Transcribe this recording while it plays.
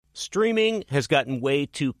Streaming has gotten way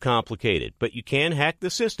too complicated, but you can hack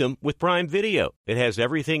the system with Prime Video. It has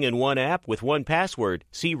everything in one app with one password.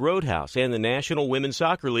 See Roadhouse and the National Women's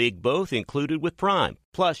Soccer League both included with Prime.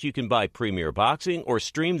 Plus, you can buy Premier Boxing or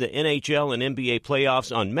stream the NHL and NBA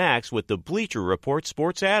playoffs on Max with the Bleacher Report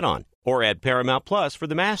Sports add-on. Or add Paramount Plus for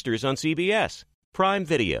the Masters on CBS. Prime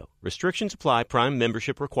Video. Restrictions apply. Prime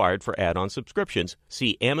membership required for add-on subscriptions.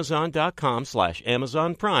 See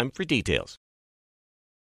Amazon.com/Amazon Prime for details.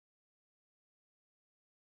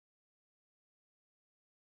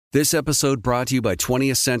 This episode brought to you by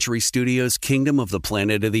 20th Century Studios' Kingdom of the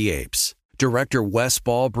Planet of the Apes. Director Wes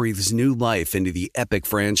Ball breathes new life into the epic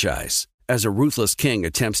franchise. As a ruthless king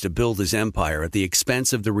attempts to build his empire at the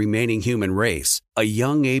expense of the remaining human race, a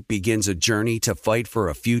young ape begins a journey to fight for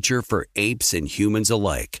a future for apes and humans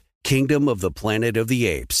alike. Kingdom of the Planet of the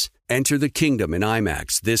Apes. Enter the kingdom in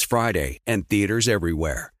IMAX this Friday and theaters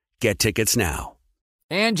everywhere. Get tickets now.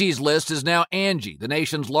 Angie's List is now Angie, the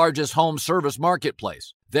nation's largest home service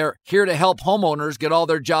marketplace. They're here to help homeowners get all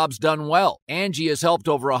their jobs done well. Angie has helped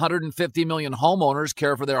over 150 million homeowners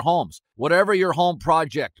care for their homes. Whatever your home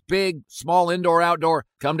project, big, small, indoor, outdoor,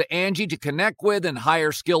 come to Angie to connect with and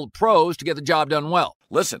hire skilled pros to get the job done well.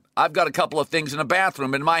 Listen, I've got a couple of things in a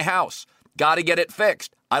bathroom in my house. Got to get it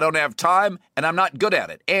fixed. I don't have time, and I'm not good at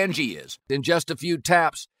it. Angie is. In just a few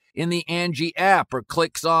taps in the Angie app or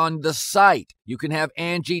clicks on the site, you can have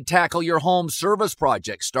Angie tackle your home service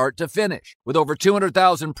project start to finish. With over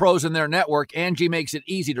 200,000 pros in their network, Angie makes it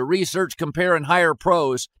easy to research, compare, and hire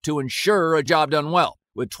pros to ensure a job done well.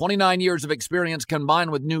 With 29 years of experience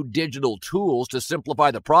combined with new digital tools to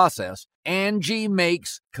simplify the process, Angie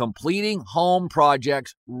makes completing home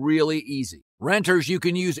projects really easy. Renters, you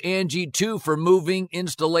can use Angie too for moving,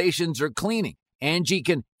 installations, or cleaning. Angie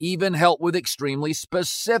can even help with extremely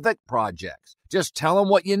specific projects. Just tell them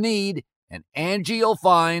what you need, and Angie will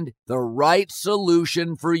find the right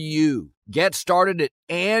solution for you. Get started at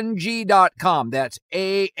Angie.com. That's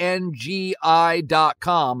ANGI.com,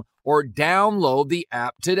 or download the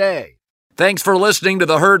app today. Thanks for listening to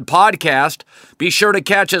the Herd Podcast. Be sure to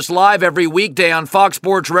catch us live every weekday on Fox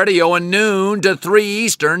Sports Radio at noon to 3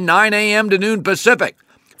 Eastern, 9 a.m. to noon Pacific.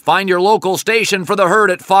 Find your local station for The Herd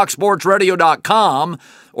at foxsportsradio.com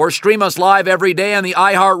or stream us live every day on the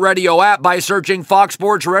iHeartRadio app by searching Fox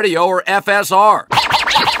Sports Radio or FSR. Now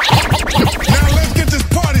let's get this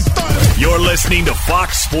party started. You're listening to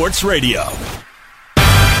Fox Sports Radio.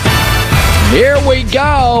 Here we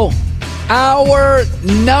go. Hour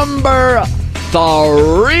number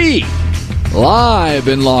 3. Live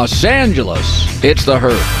in Los Angeles. It's The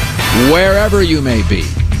Herd. Wherever you may be.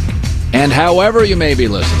 And however you may be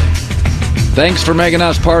listening, thanks for making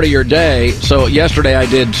us part of your day. So yesterday I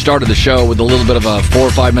started the show with a little bit of a 4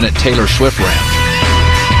 or 5 minute Taylor Swift rant,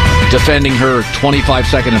 defending her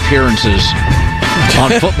 25-second appearances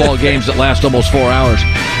on football games that last almost 4 hours.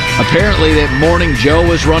 Apparently that Morning Joe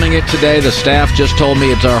was running it today. The staff just told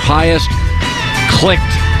me it's our highest clicked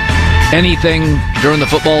anything during the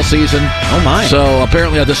football season. Oh my. So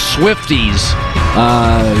apparently the Swifties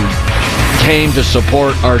came to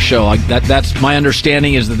support our show. That's my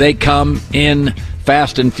understanding, is that they come in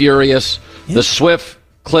fast and furious. Yeah. The Swift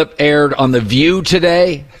clip aired on The View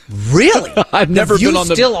today. Really? I've never been on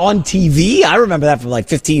still on TV? I remember that from like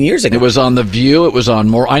 15 years ago. It was on The View. It was on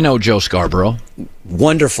more. I know Joe Scarborough.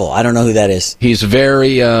 Wonderful. I don't know who that is. He's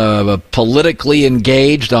very politically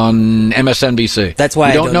engaged on MSNBC. That's why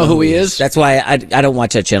you don't know who he is? That's why I don't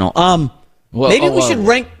watch that channel. Maybe we should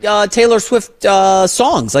rank Taylor Swift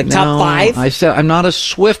songs, like top 5. I said I'm not a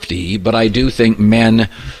Swiftie, but I do think men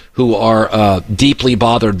who are deeply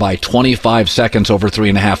bothered by 25 seconds over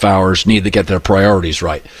 3.5 hours need to get their priorities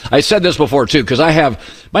right. I said this before, too, because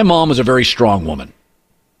my mom was a very strong woman.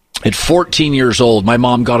 At 14 years old, my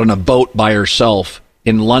mom got on a boat by herself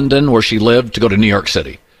in London, where she lived, to go to New York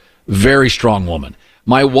City. Very strong woman.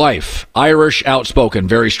 My wife, Irish, outspoken,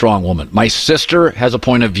 very strong woman. My sister has a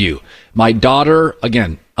point of view. My daughter,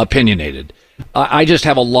 again, opinionated. I just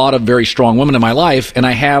have a lot of very strong women in my life, and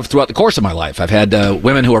I have throughout the course of my life. I've had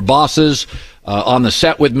women who are bosses on the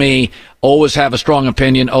set with me, always have a strong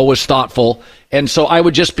opinion, always thoughtful. And so I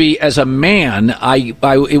would just be, as a man,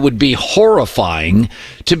 it would be horrifying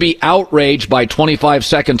to be outraged by 25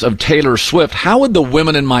 seconds of Taylor Swift. How would the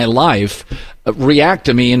women in my life react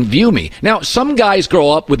to me and view me? Now, some guys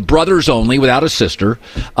grow up with brothers only, without a sister.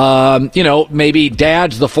 Maybe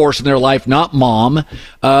dad's the force in their life, not mom.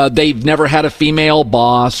 They've never had a female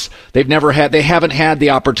boss. They haven't had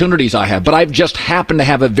the opportunities I have. But I've just happened to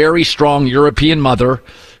have a very strong European mother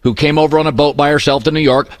who came over on a boat by herself to New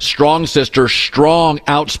York. Strong sister, strong,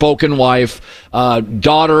 outspoken wife,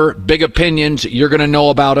 daughter, big opinions. You're going to know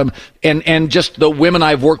about them. And just the women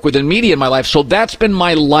I've worked with in media in my life. So that's been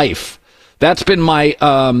my life. That's been my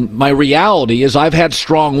my reality. Is I've had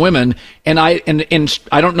strong women, and I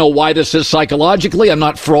don't know why this is psychologically. I'm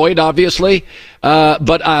not Freud, obviously,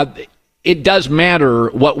 but it does matter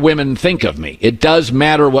what women think of me. It does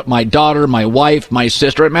matter what my daughter, my wife, my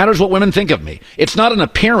sister. It matters what women think of me. It's not an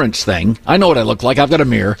appearance thing. I know what I look like. I've got a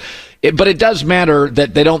mirror. But it does matter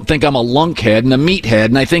that they don't think I'm a lunkhead and a meathead.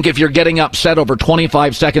 And I think if you're getting upset over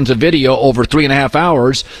 25 seconds of video over 3.5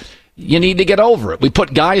 hours, you need to get over it. We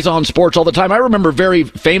put guys on sports all the time. I remember very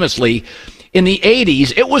famously in the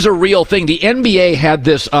 80s, it was a real thing. The NBA had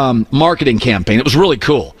this marketing campaign. It was really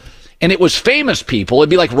cool. And it was famous people. It'd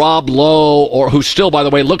be like Rob Lowe, or who still, by the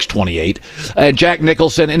way, looks 28, Jack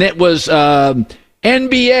Nicholson. And it was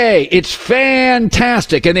NBA. It's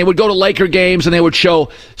fantastic. And they would go to Laker games and they would show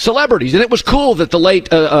celebrities. And it was cool that the late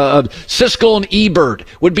Siskel and Ebert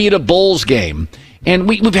would be at a Bulls game. And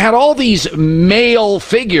we've had all these male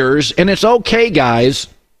figures, and it's okay, guys,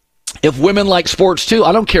 if women like sports too.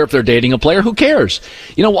 I don't care if they're dating a player. Who cares?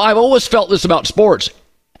 You know, I've always felt this about sports.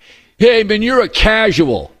 Hey, man, you're a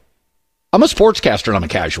casual. I'm a sportscaster and I'm a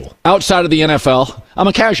casual. Outside of the NFL, I'm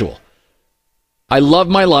a casual. I love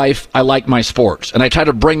my life. I like my sports. And I try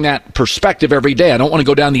to bring that perspective every day. I don't want to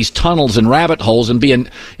go down these tunnels and rabbit holes and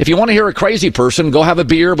if you want to hear a crazy person, go have a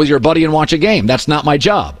beer with your buddy and watch a game. That's not my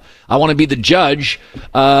job. I want to be the judge,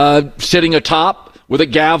 sitting atop with a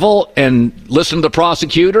gavel and listen to the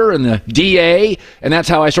prosecutor and the DA. And that's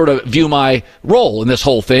how I sort of view my role in this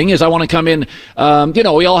whole thing. Is I want to come in,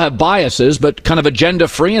 we all have biases, but kind of agenda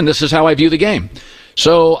free. And this is how I view the game.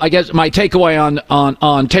 So I guess my takeaway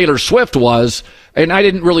on Taylor Swift was, and I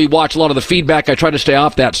didn't really watch a lot of the feedback. I try to stay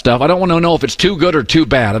off that stuff. I don't want to know if it's too good or too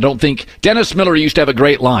bad. I don't think Dennis Miller used to have a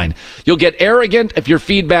great line. You'll get arrogant if your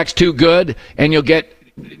feedback's too good, and you'll get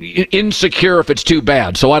insecure if it's too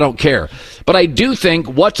bad. So I don't care. But I do think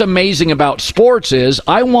what's amazing about sports is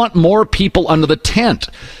I want more people under the tent.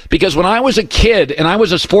 Because when I was a kid and I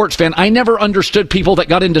was a sports fan, I never understood people that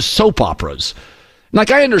got into soap operas.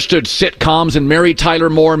 Like, I understood sitcoms and Mary Tyler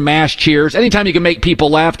Moore, MASH, Cheers. Anytime you can make people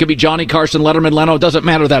laugh, could be Johnny Carson, Letterman, Leno, it doesn't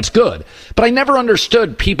matter, that's good. But I never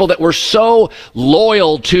understood people that were so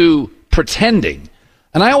loyal to pretending.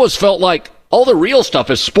 And I always felt like all the real stuff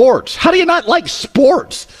is sports. How do you not like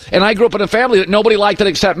sports? And I grew up in a family that nobody liked it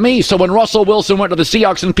except me. So when Russell Wilson went to the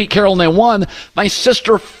Seahawks and Pete Carroll and they won, my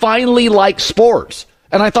sister finally liked sports.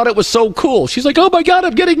 And I thought it was so cool. She's like, oh my God,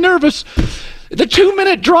 I'm getting nervous. The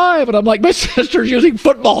 2-minute drive. And I'm like, my sister's using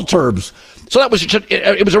football terms. So it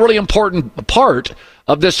was a really important part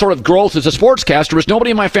of this sort of growth as a sportscaster, is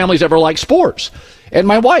nobody in my family's ever liked sports. And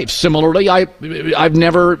my wife, similarly, I've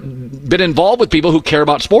never been involved with people who care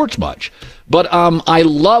about sports much. But I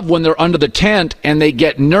love when they're under the tent and they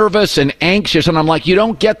get nervous and anxious. And I'm like, you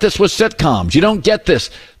don't get this with sitcoms. You don't get this.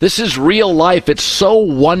 This is real life. It's so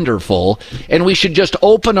wonderful. And we should just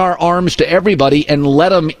open our arms to everybody and let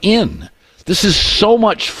them in. This is so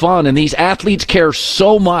much fun, and these athletes care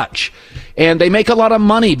so much, and they make a lot of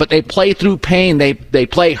money, but they play through pain. They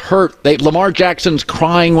play hurt. Lamar Jackson's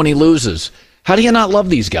crying when he loses. How do you not love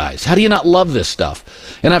these guys? How do you not love this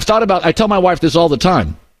stuff? And I tell my wife this all the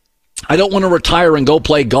time. I don't want to retire and go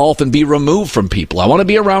play golf and be removed from people. I want to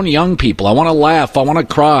be around young people. I want to laugh. I want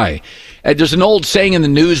to cry. And there's an old saying in the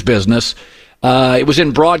news business. It was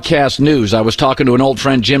in broadcast news. I was talking to an old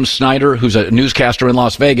friend, Jim Snyder, who's a newscaster in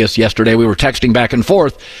Las Vegas yesterday. We were texting back and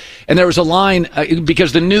forth. And there was a line,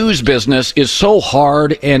 because the news business is so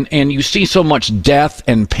hard and you see so much death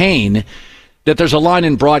and pain, that there's a line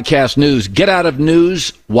in broadcast news: get out of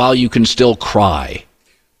news while you can still cry,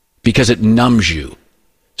 because it numbs you.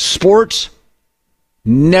 Sports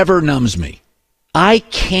never numbs me. I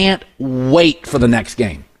can't wait for the next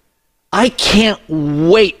game. I can't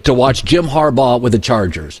wait to watch Jim Harbaugh with the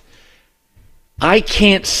Chargers. I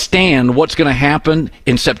can't stand what's going to happen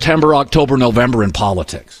in September, October, November in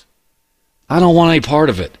politics. I don't want any part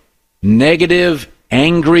of it. Negative,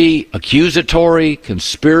 angry, accusatory,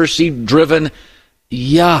 conspiracy-driven.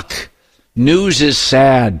 Yuck. News is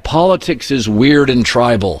sad. Politics is weird and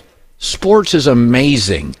tribal. Sports is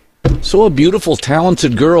amazing. So a beautiful,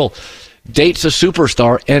 talented girl dates a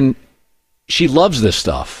superstar, and she loves this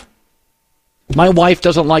stuff. My wife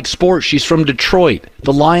doesn't like sports. She's from Detroit.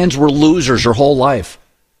 The Lions were losers her whole life.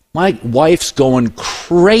 My wife's going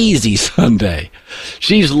crazy Sunday.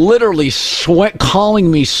 She's literally calling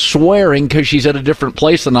me swearing because she's at a different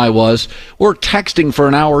place than I was. We're texting for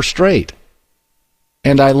an hour straight.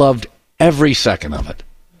 And I loved every second of it.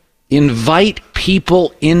 Invite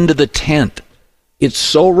people into the tent. It's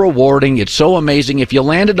so rewarding. It's so amazing. If you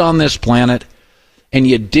landed on this planet and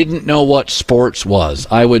you didn't know what sports was,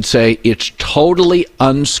 I would say it's totally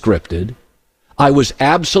unscripted. I was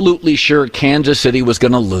absolutely sure Kansas City was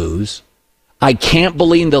going to lose. I can't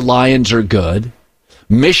believe the Lions are good.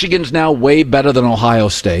 Michigan's now way better than Ohio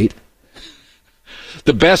State.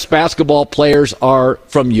 The best basketball players are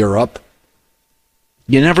from Europe.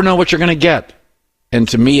 You never know what you're going to get. And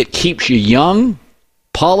to me, it keeps you young.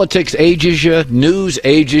 Politics ages you. News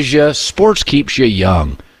ages you. Sports keeps you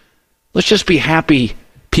young. Let's just be happy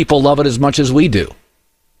people love it as much as we do.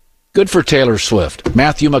 Good for Taylor Swift,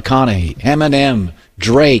 Matthew McConaughey, Eminem,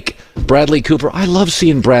 Drake, Bradley Cooper. I love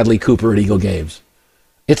seeing Bradley Cooper at Eagle games.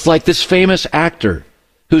 It's like this famous actor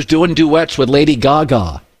who's doing duets with Lady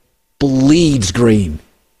Gaga. Bleeds green.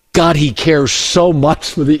 God, he cares so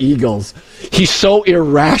much for the Eagles. He's so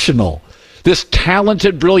irrational. This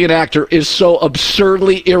talented, brilliant actor is so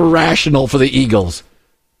absurdly irrational for the Eagles.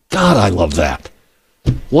 God, I love that.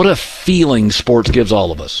 What a feeling sports gives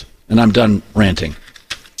all of us. And I'm done ranting.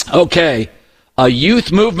 Okay, a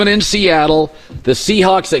youth movement in Seattle. The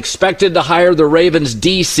Seahawks expected to hire the Ravens'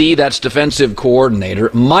 DC, that's defensive coordinator.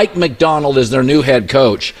 Mike McDonald is their new head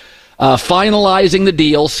coach. Finalizing the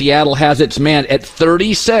deal, Seattle has its man at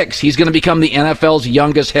 36. He's going to become the NFL's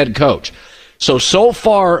youngest head coach. So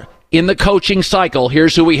far in the coaching cycle,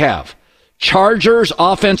 here's who we have. Chargers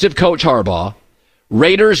offensive coach Harbaugh.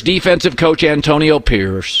 Raiders defensive coach Antonio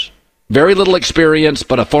Pierce. Very little experience,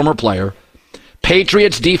 but a former player.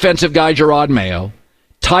 Patriots defensive guy Gerard Mayo.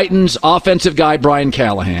 Titans offensive guy Brian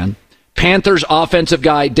Callahan. Panthers offensive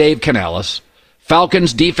guy Dave Canales.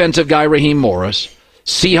 Falcons defensive guy Raheem Morris.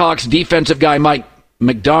 Seahawks defensive guy Mike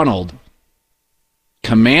McDonald.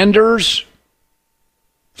 Commanders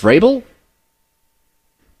Vrabel?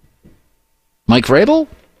 Mike Vrabel?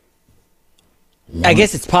 I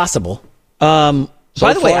guess it's possible.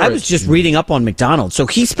 By the way, I was just reading up on McDonald. So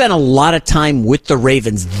he spent a lot of time with the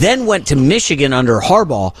Ravens, then went to Michigan under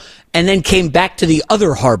Harbaugh, and then came back to the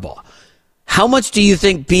other Harbaugh. How much do you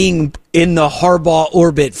think being in the Harbaugh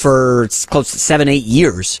orbit for close to 7-8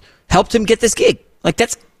 years helped him get this gig? Jim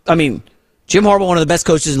Harbaugh, one of the best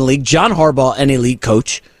coaches in the league. John Harbaugh, an elite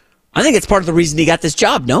coach. I think it's part of the reason he got this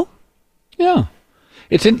job, no? Yeah.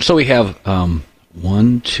 So we have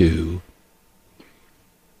 1, 2...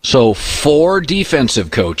 So 4 defensive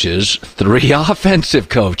coaches, 3 offensive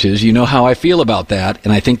coaches. You know how I feel about that.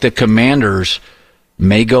 And I think the Commanders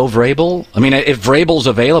may go Vrabel. If Vrabel's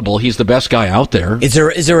available, he's the best guy out there. Is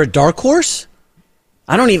there a dark horse?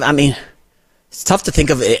 It's tough to think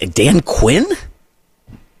of. Dan Quinn?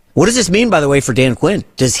 What does this mean, by the way, for Dan Quinn?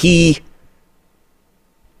 Does he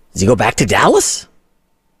go back to Dallas?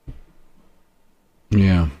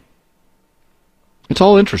 Yeah. It's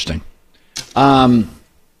all interesting.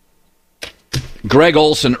 Greg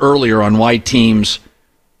Olson earlier on why teams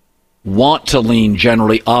want to lean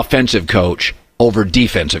generally offensive coach over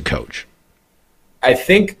defensive coach. I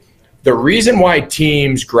think the reason why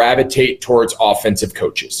teams gravitate towards offensive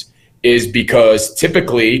coaches is because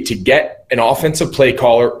typically to get an offensive play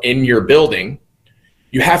caller in your building,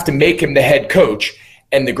 you have to make him the head coach.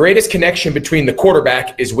 And the greatest connection between the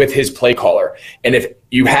quarterback is with his play caller. And if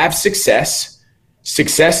you have success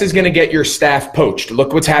is going to get your staff poached.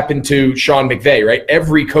 Look what's happened to Sean McVay, right?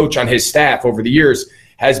 Every coach on his staff over the years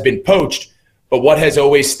has been poached, but what has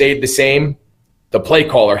always stayed the same? The play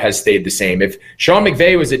caller has stayed the same. If Sean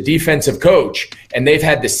McVay was a defensive coach and they've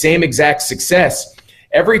had the same exact success,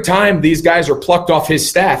 every time these guys are plucked off his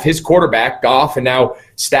staff, his quarterback, Goff, and now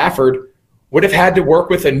Stafford, would have had to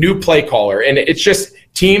work with a new play caller. And it's just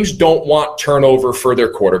teams don't want turnover for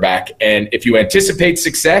their quarterback. And if you anticipate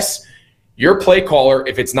success, your play caller,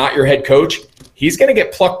 if it's not your head coach, he's going to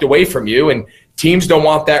get plucked away from you, and teams don't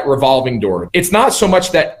want that revolving door. It's not so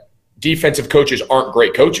much that defensive coaches aren't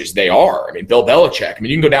great coaches. They are. Bill Belichick.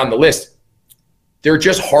 You can go down the list. They're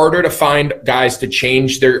just harder to find guys to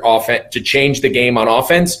change their offense, to change the game on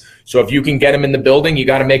offense. So if you can get them in the building, you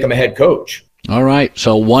got to make them a head coach. All right.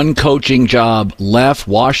 So one coaching job left.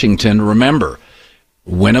 Washington. Remember,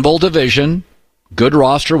 winnable division, good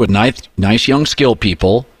roster with nice young skill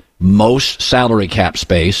people. Most salary cap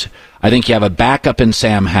space. I think you have a backup in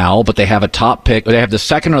Sam Howell, but they have a top pick. They have the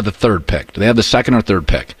second or the third pick. Do they have the second or third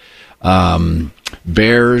pick?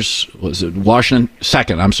 Bears, Washington?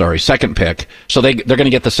 Second pick. So they're going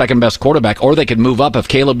to get the second best quarterback, or they could move up if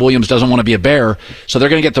Caleb Williams doesn't want to be a Bear. So they're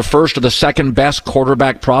going to get the first or the second best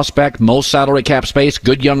quarterback prospect, most salary cap space,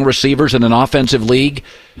 good young receivers in an offensive league.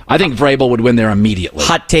 I think Vrabel would win there immediately.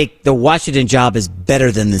 Hot take, the Washington job is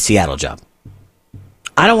better than the Seattle job.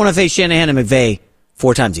 I don't want to face Shanahan and McVay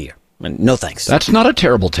 4 times a year. No thanks. That's not a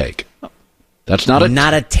terrible take. That's not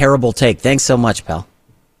a terrible take. Thanks so much, pal.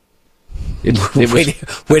 It was,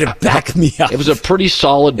 way to back me up. It was a pretty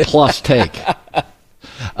solid plus take.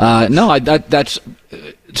 That's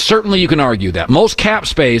certainly you can argue that. Most cap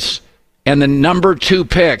space and the number 2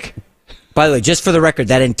 pick. By the way, just for the record,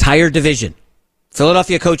 that entire division,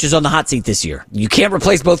 Philadelphia coaches on the hot seat this year. You can't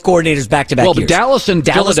replace both coordinators back-to-back years. Well, Dallas and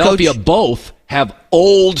Philadelphia both have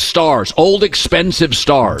old stars, old expensive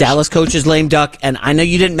stars. Dallas coach is lame duck, and I know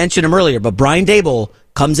you didn't mention him earlier, but Brian Daboll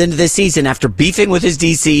comes into this season after beefing with his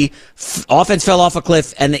DC. Offense fell off a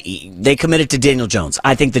cliff, and they committed to Daniel Jones.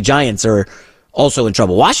 I think the Giants are also in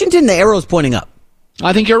trouble. Washington, the arrow's pointing up.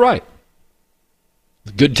 I think you're right.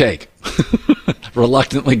 Good take.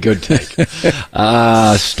 Reluctantly good take.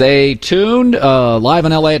 Stay tuned. Live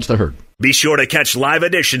in LA, it's The Herd. Be sure to catch live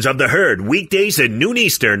editions of The Herd weekdays at noon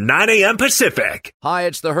Eastern, 9 a.m. Pacific. Hi,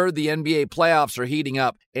 it's The Herd. The NBA playoffs are heating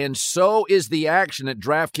up, and so is the action at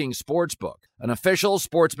DraftKings Sportsbook, an official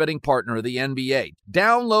sports betting partner of the NBA.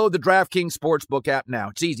 Download the DraftKings Sportsbook app now.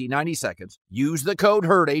 It's easy, 90 seconds. Use the code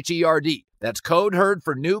HERD, H-E-R-D. That's code HERD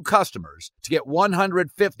for new customers to get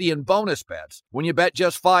 $150 in bonus bets when you bet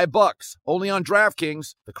just $5. Only on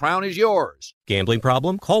DraftKings. The crown is yours. Gambling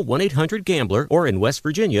problem? Call 1-800-GAMBLER or in West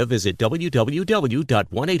Virginia, visit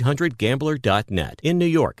www.1800gambler.net. In New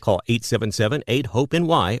York, call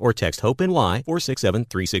 877-8-HOPE-NY or text HOPE-NY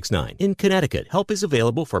 467-369. In Connecticut, help is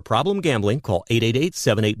available for problem gambling. Call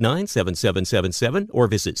 888-789-7777 or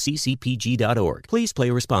visit ccpg.org. Please play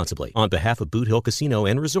responsibly. On behalf of Boot Hill Casino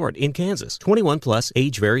and Resort in Kansas, 21 plus,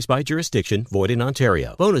 age varies by jurisdiction, void in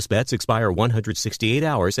Ontario. Bonus bets expire 168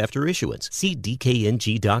 hours after issuance. See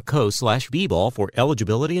dkng.co/bball for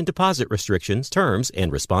eligibility and deposit restrictions, terms,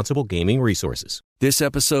 and responsible gaming resources. This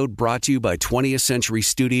episode brought to you by 20th Century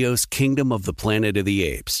Studios' Kingdom of the Planet of the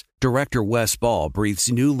Apes. Director Wes Ball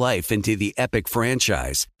breathes new life into the epic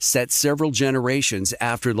franchise, set several generations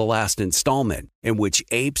after the last installment, in which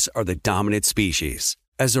apes are the dominant species.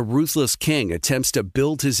 As a ruthless king attempts to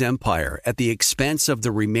build his empire at the expense of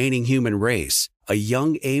the remaining human race, a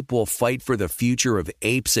young ape will fight for the future of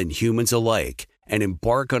apes and humans alike and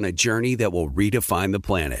embark on a journey that will redefine the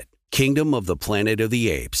planet. Kingdom of the Planet of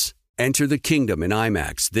the Apes. Enter the kingdom in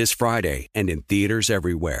IMAX this Friday and in theaters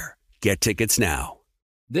everywhere. Get tickets now.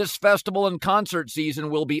 This festival and concert season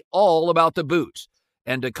will be all about the boots,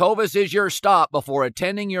 and Tecovas is your stop before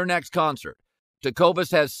attending your next concert.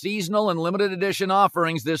 Tecovas has seasonal and limited edition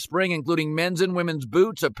offerings this spring, including men's and women's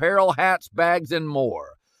boots, apparel, hats, bags, and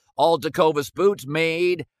more. All Tecovas boots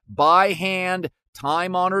made by hand,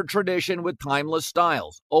 time-honored tradition with timeless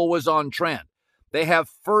styles, always on trend. They have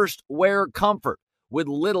first wear comfort with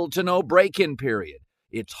little to no break-in period.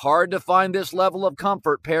 It's hard to find this level of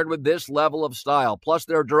comfort paired with this level of style. Plus,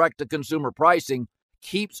 their direct-to-consumer pricing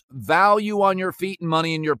keeps value on your feet and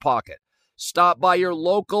money in your pocket. Stop by your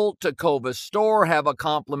local Tecovas store, have a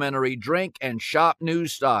complimentary drink, and shop new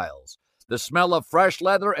styles. The smell of fresh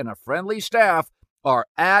leather and a friendly staff are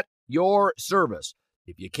at your service.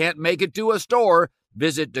 If you can't make it to a store,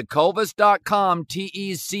 visit Tecovas.com,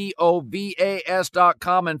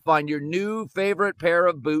 Tecovas.com, and find your new favorite pair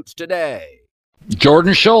of boots today.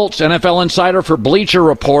 Jordan Schultz, NFL insider for Bleacher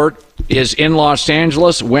Report, is in Los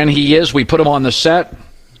Angeles. When he is, we put him on the set.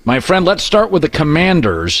 My friend, let's start with the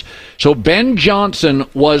Commanders. So Ben Johnson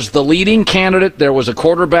was the leading candidate. There was a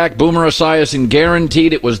quarterback, Boomer Esiason,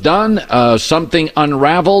 guaranteed. It was done. Something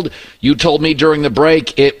unraveled. You told me during the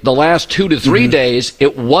break, the last 2 to 3 days,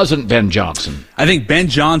 it wasn't Ben Johnson. I think Ben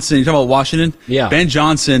Johnson, you're talking about Washington? Yeah. Ben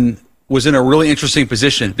Johnson was in a really interesting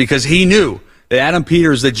position because he knew that Adam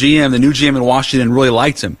Peters, the GM, the new GM in Washington, really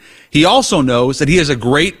liked him. He also knows that he has a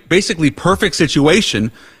great, basically perfect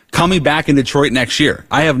situation coming back in Detroit next year.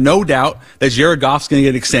 I have no doubt that Jared Goff's going to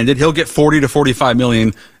get extended. He'll get $40 to $45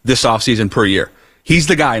 million this offseason per year. He's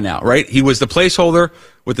the guy now, right? He was the placeholder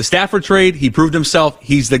with the Stafford trade. He proved himself.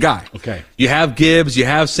 He's the guy. Okay. You have Gibbs, you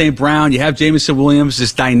have St. Brown, you have Jameson Williams,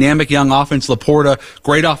 this dynamic young offense, Laporta,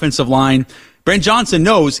 great offensive line. Ben Johnson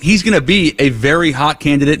knows he's going to be a very hot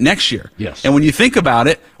candidate next year. Yes. And when you think about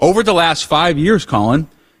it, over the last 5 years, Colin,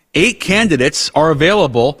 8 candidates are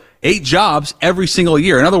available, 8 jobs every single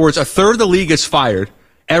year. In other words, a third of the league is fired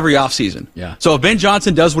every offseason. Yeah. So if Ben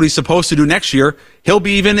Johnson does what he's supposed to do next year, he'll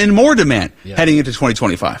be even in more demand heading into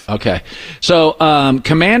 2025. Okay. So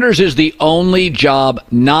Commanders is the only job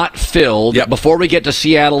not filled. Yep. Before we get to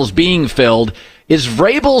Seattle's being filled, is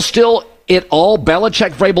Vrabel still it all?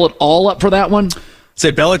 Belichick, Vrabel, it all up for that one?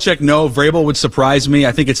 Say Belichick, no. Vrabel would surprise me.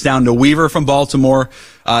 I think it's down to Weaver from Baltimore.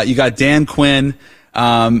 You got Dan Quinn.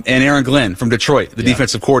 And Aaron Glenn from Detroit, the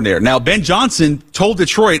defensive coordinator. Now, Ben Johnson told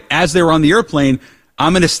Detroit as they were on the airplane,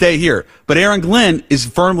 I'm going to stay here. But Aaron Glenn is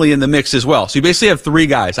firmly in the mix as well. So you basically have 3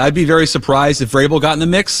 guys. I'd be very surprised if Vrabel got in the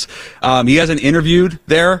mix. He hasn't interviewed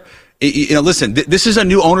there. Listen, this is a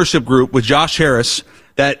new ownership group with Josh Harris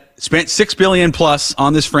that spent $6 billion plus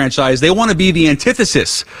on this franchise. They want to be the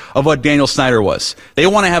antithesis of what Daniel Snyder was. They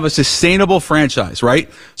want to have a sustainable franchise, right?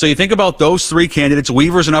 So you think about those 3 candidates.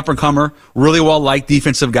 Weaver's an up-and-comer, really well-liked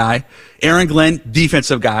defensive guy. Aaron Glenn,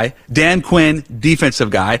 defensive guy. Dan Quinn,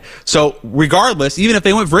 defensive guy. So regardless, even if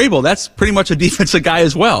they went Vrabel, that's pretty much a defensive guy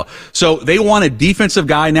as well. So they want a defensive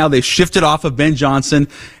guy. Now they've shifted off of Ben Johnson,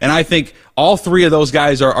 and I think all 3 of those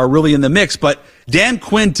guys are really in the mix. But Dan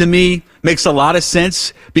Quinn, to me, makes a lot of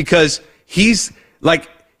sense because he's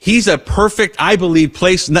a perfect, I believe,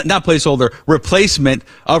 replacement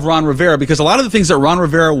of Ron Rivera, because a lot of the things that Ron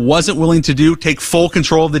Rivera wasn't willing to do, take full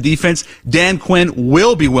control of the defense, Dan Quinn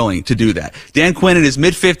will be willing to do that. Dan Quinn in his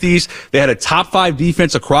mid-50s, they had a top 5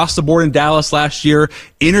 defense across the board in Dallas last year,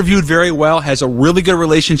 interviewed very well, has a really good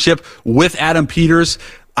relationship with Adam Peters.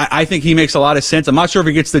 I think he makes a lot of sense. I'm not sure if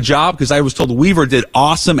he gets the job because I was told Weaver did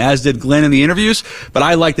awesome, as did Glenn in the interviews. But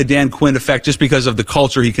I like the Dan Quinn effect just because of the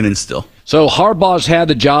culture he can instill. So Harbaugh's had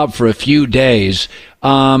the job for a few days.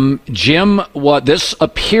 Jim, this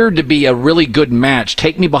appeared to be a really good match.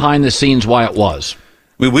 Take me behind the scenes why it was.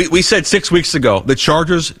 We said 6 weeks ago the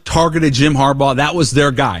Chargers targeted Jim Harbaugh. That was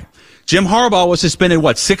their guy. Jim Harbaugh was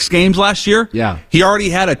suspended, 6 games last year? Yeah. He already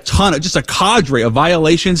had a cadre of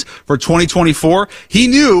violations for 2024. He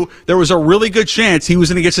knew there was a really good chance he was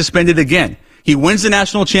going to get suspended again. He wins the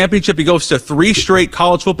national championship. He goes to 3 straight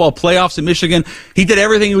college football playoffs in Michigan. He did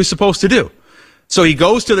everything he was supposed to do. So he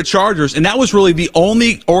goes to the Chargers, and that was really the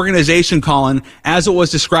only organization, Colin, as it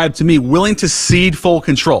was described to me, willing to cede full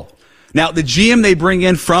control. Now, the GM they bring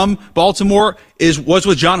in from Baltimore was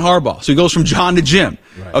with John Harbaugh. So he goes from John to Jim.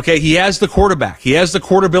 Right. Okay, he has the quarterback. He has the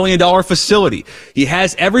 $250 million facility. He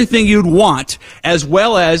has everything you'd want, as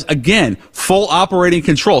well as, again, full operating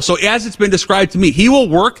control. So as it's been described to me, he will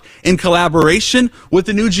work in collaboration with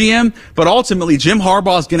the new GM, but ultimately Jim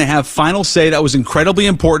Harbaugh is going to have final say. That was incredibly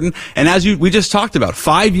important. And as we just talked about,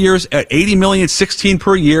 5 years at $80 million, 16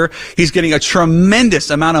 per year. He's getting a tremendous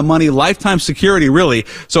amount of money, lifetime security, really.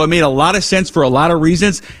 So it made a lot of sense for a lot of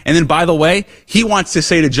reasons. And then, by the way, he wants to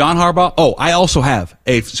say to John Harbaugh, I also have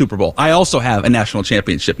a Super Bowl. I also have a national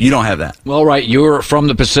championship. You don't have that. Well, right. You're from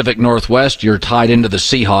the Pacific Northwest. You're tied into the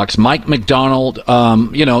Seahawks. Mike McDonald,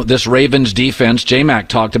 this Ravens defense, J-Mac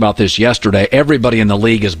talked about this yesterday. Everybody in the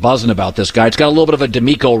league is buzzing about this guy. It's got a little bit of a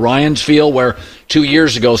D'Amico Ryans feel, where 2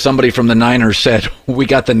 years ago somebody from the Niners said, we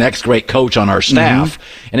got the next great coach on our staff.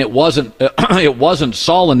 Mm-hmm. And it wasn't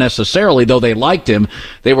Solon necessarily, though they liked him.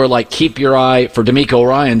 They were like, keep your eye for D'Amico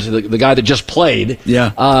Ryans, the guy that just played.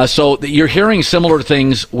 Yeah. So you're hearing similar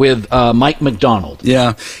things with Mike McDonald.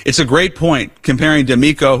 Yeah. It's a great point comparing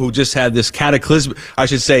D'Amico, who just had this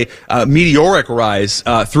meteoric rise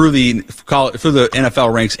through the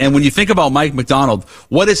NFL ranks. And when you think about Mike McDonald,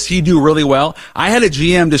 what does he do really well? I had a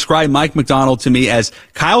GM describe Mike McDonald to me as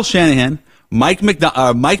Kyle Shanahan, Mike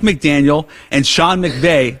McDaniel, and Sean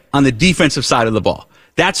McVay on the defensive side of the ball.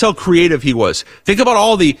 That's how creative he was. Think about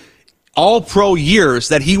all the all-pro years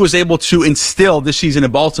that he was able to instill this season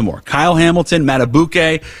in Baltimore. Kyle Hamilton,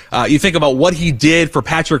 Matabuke. You think about what he did for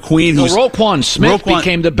Patrick Queen. Roquan Smith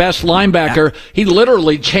became the best linebacker. He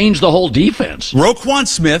literally changed the whole defense. Roquan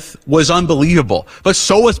Smith was unbelievable, but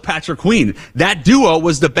so was Patrick Queen. That duo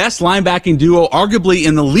was the best linebacking duo arguably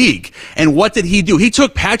in the league. And what did he do? He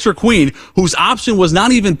took Patrick Queen, whose option was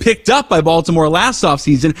not even picked up by Baltimore last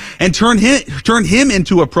offseason, and turned him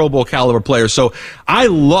into a Pro Bowl caliber player. So I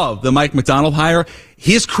love the Mike McDonald hire.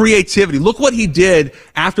 His creativity. Look what he did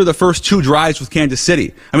after the first 2 drives with Kansas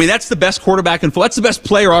City. I mean, that's the best quarterback that's the best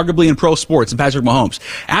player arguably in pro sports, in Patrick Mahomes.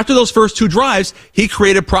 After those first 2 drives, he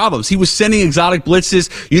created problems. He was sending exotic blitzes.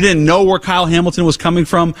 You didn't know where Kyle Hamilton was coming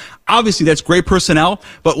from. Obviously, that's great personnel,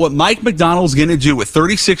 but what Mike McDonald's going to do at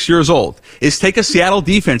 36 years old is take a Seattle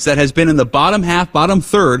defense that has been in the bottom half, bottom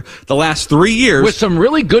third the last 3 years. With some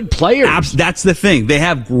really good players. That's the thing. They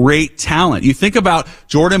have great talent. You think about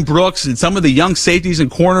Jordan Brooks and some of the young safeties and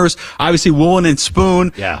corners, obviously Woolen and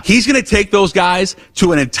Spoon. Yeah. He's going to take those guys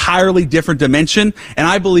to an entirely different dimension, and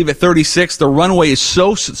I believe at 36, the runway is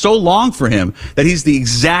so long for him that he's the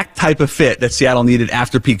exact type of fit that Seattle needed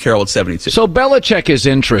after Pete Carroll at 72. So Belichick is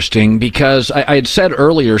interesting because I had said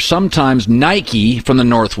earlier, sometimes Nike from the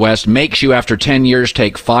Northwest makes you, after 10 years,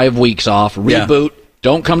 take 5 weeks off, reboot,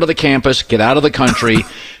 don't come to the campus, get out of the country,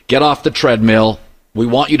 get off the treadmill. We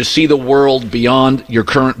want you to see the world beyond your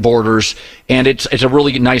current borders, and it's a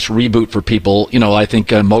really nice reboot for people. I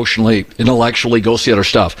think emotionally, intellectually, go see other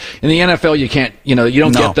stuff. In the NFL, you can't, you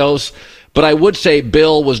don't get those. But I would say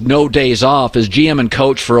Bill was no days off as GM and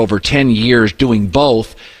coach for over 10 years doing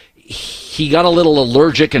both. He got a little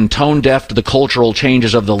allergic and tone deaf to the cultural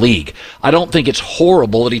changes of the league. I don't think it's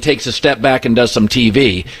horrible that he takes a step back and does some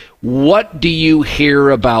TV. What do you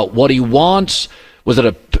hear about what he wants? Was it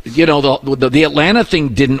the Atlanta thing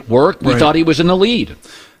didn't work. We thought he was in the lead.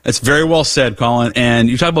 That's very well said, Colin. And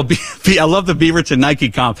you talk about, I love the Beaver to Nike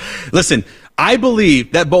comp. Listen, I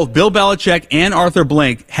believe that both Bill Belichick and Arthur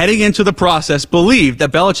Blank, heading into the process, believed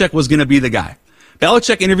that Belichick was going to be the guy.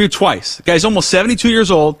 Belichick interviewed twice. The guy's almost 72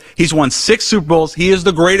 years old. He's won 6 Super Bowls. He is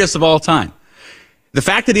the greatest of all time. The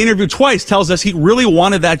fact that he interviewed twice tells us he really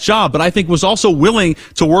wanted that job, but I think was also willing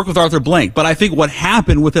to work with Arthur Blank. But I think what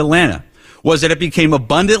happened with Atlanta was that it became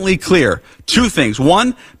abundantly clear 2 things.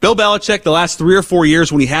 One, Bill Belichick, the last 3 or 4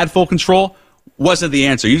 years when he had full control, wasn't the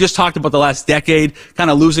answer. You just talked about the last decade, kind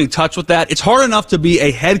of losing touch with that. It's hard enough to be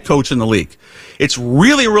a head coach in the league. It's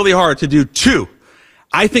really, really hard to do 2.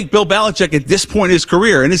 I think Bill Belichick at this point in his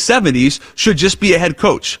career, in his 70s, should just be a head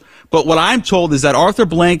coach. But what I'm told is that Arthur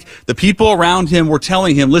Blank, the people around him were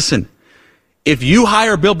telling him, listen, if you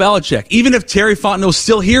hire Bill Belichick, even if Terry Fontenot's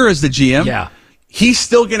still here as the GM, he's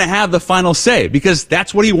still going to have the final say because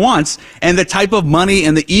that's what he wants. And the type of money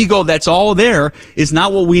and the ego that's all there is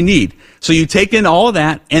not what we need. So you take in all of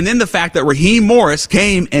that, and then the fact that Raheem Morris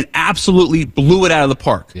came and absolutely blew it out of the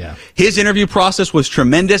park. Yeah. His interview process was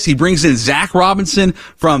tremendous. He brings in Zach Robinson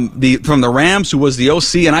from the Rams, who was the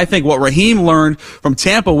OC, and I think what Raheem learned from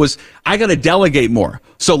Tampa was, I got to delegate more.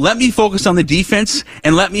 So let me focus on the defense,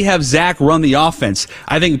 and let me have Zach run the offense.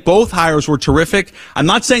 I think both hires were terrific. I'm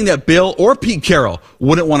not saying that Bill or Pete Carroll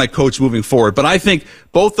wouldn't want to coach moving forward, but I think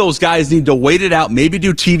both those guys need to wait it out, maybe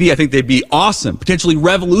do TV. I think they'd be awesome, potentially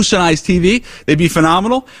revolutionize TV. They'd be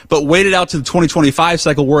phenomenal, but wait it out to the 2025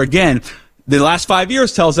 cycle where, again, the last 5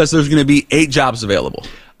 years tells us there's going to be 8 jobs available.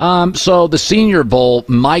 So the Senior Bowl,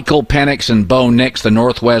 Michael Penix and Bo Nix, the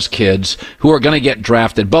Northwest kids, who are going to get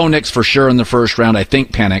drafted. Bo Nix for sure in the first round. I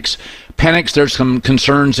think Penix. There's some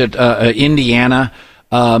concerns at Indiana,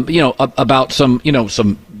 about some injuries,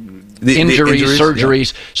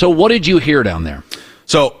 surgeries. Yeah. So what did you hear down there?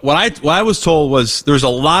 So what I was told was there's a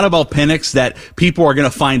lot about Penix that people are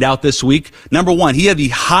going to find out this week. Number one, he had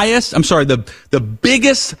the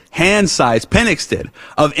biggest hand size, Penix did,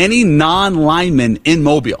 of any non-lineman in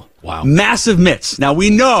Mobile. Wow. Massive mitts. Now we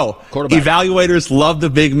know evaluators love the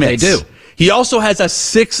big mitts. They do. He also has a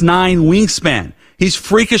 6'9" wingspan. He's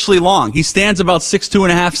freakishly long. He stands about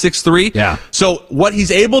 6'2.5", 6'3". Yeah. So what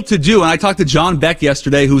he's able to do, and I talked to John Beck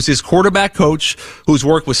yesterday, who's his quarterback coach, who's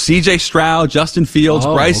worked with C.J. Stroud, Justin Fields,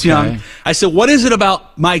 Bryce Young. I said, what is it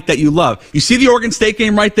about Mike that you love? You see the Oregon State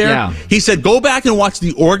game right there? Yeah. He said, go back and watch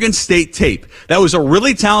the Oregon State tape. That was a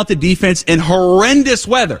really talented defense in horrendous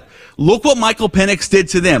weather. Look what Michael Penix did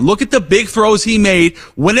to them. Look at the big throws he made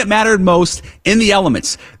when it mattered most in the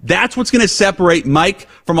elements. That's what's going to separate Mike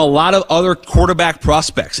from a lot of other quarterback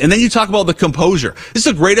prospects. And then you talk about the composure. This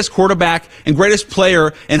is the greatest quarterback and greatest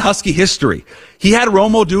player in Husky history. He had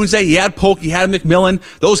Romo Dunze, he had Polk, he had McMillan.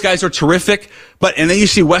 Those guys are terrific. And then you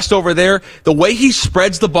see West over there. The way he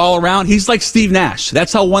spreads the ball around, he's like Steve Nash.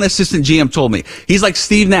 That's how one assistant GM told me. He's like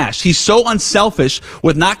Steve Nash. He's so unselfish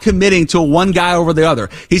with not committing to one guy over the other.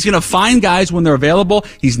 He's going to find guys when they're available.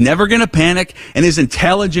 He's never going to panic, and his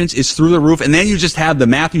intelligence is through the roof. And then you just have the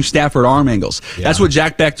Matthew Stafford arm angles. Yeah. That's what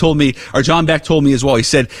John Beck told me as well. He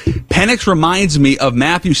said, Penix reminds me of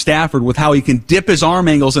Matthew Stafford with how he can dip his arm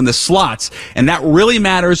angles in the slots, and that really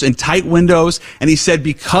matters in tight windows. And he said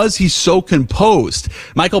because he's so composed,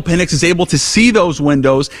 Michael Penix is able to see those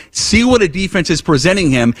windows, see what a defense is presenting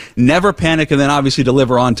him, never panic, and then obviously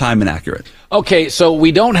deliver on time and accurate. Okay, so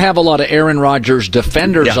we don't have a lot of Aaron Rodgers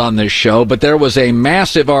defenders on this show, but there was a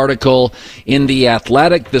massive article in The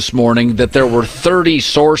Athletic this morning that there were 30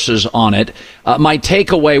 sources on it. My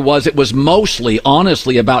takeaway was it was mostly,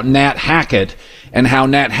 honestly, about Nat Hackett and how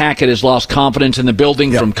Nat Hackett has lost confidence in the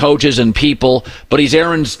building from coaches and people, but he's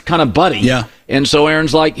Aaron's kind of buddy. Yeah. And so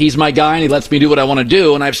Aaron's like, he's my guy, and he lets me do what I want to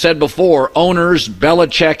do. And I've said before, owners,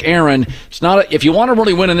 Belichick, Aaron, it's not if you want to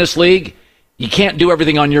really win in this league, you can't do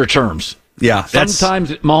everything on your terms. Yeah,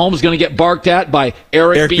 sometimes Mahomes is going to get barked at by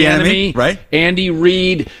Eric Bieniemy, right? Andy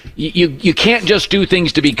Reid. You can't just do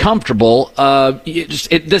things to be comfortable.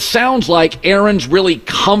 This sounds like Aaron's really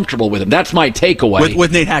comfortable with him. That's my takeaway.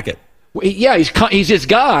 With Nate Hackett. Yeah, he's his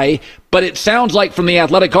guy, but it sounds like from the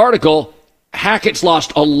Athletic article, Hackett's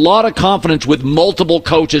lost a lot of confidence with multiple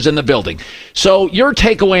coaches in the building. So your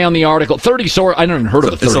takeaway on the article, 30 source, I never even heard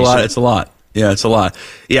of the 30. It's a lot. Yeah, it's a lot.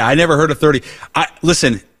 Yeah, I never heard of 30.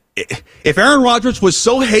 Listen, if Aaron Rodgers was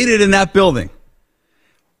so hated in that building,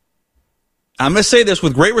 I'm going to say this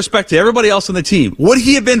with great respect to everybody else on the team. Would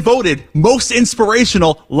he have been voted most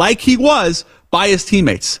inspirational like he was by his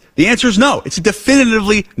teammates? The answer is no. It's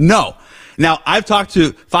definitively no. Now, I've talked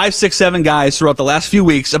to 5, 6, 7 guys throughout the last few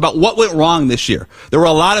weeks about what went wrong this year. There were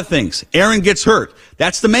a lot of things. Aaron gets hurt.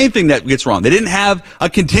 That's the main thing that gets wrong. They didn't have a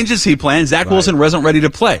contingency plan. Zach Wilson wasn't ready to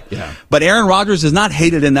play. Yeah. But Aaron Rodgers is not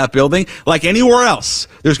hated in that building like anywhere else.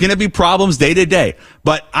 There's going to be problems day to day.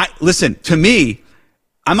 But listen, to me,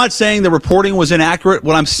 I'm not saying the reporting was inaccurate.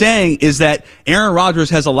 What I'm saying is that Aaron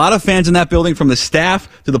Rodgers has a lot of fans in that building, from the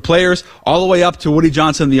staff to the players, all the way up to Woody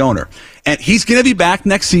Johnson, the owner. And he's going to be back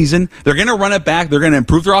next season. They're going to run it back. They're going to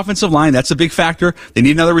improve their offensive line. That's a big factor. They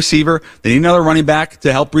need another receiver. They need another running back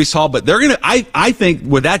to help Breece Hall. But they're going to, I think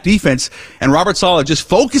with that defense and Robert Saleh just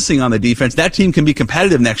focusing on the defense, that team can be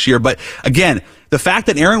competitive next year. But again, the fact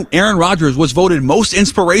that Aaron Rodgers was voted most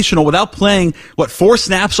inspirational without playing, 4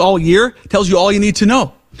 snaps all year tells you all you need to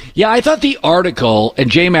know. Yeah, I thought the article, and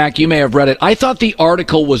J-Mac, you may have read it, I thought the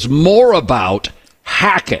article was more about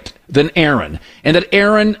Hackett than Aaron, and that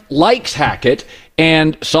Aaron likes Hackett,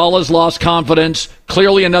 and Saleh's lost confidence,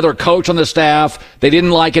 clearly another coach on the staff. They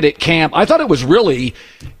didn't like it at camp. I thought it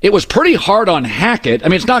was pretty hard on Hackett. I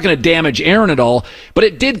mean, it's not going to damage Aaron at all, but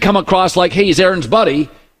it did come across like, hey, he's Aaron's buddy,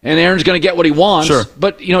 and Aaron's going to get what he wants. Sure.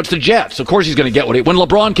 But, it's the Jets. Of course he's going to get when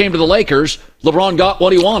LeBron came to the Lakers, LeBron got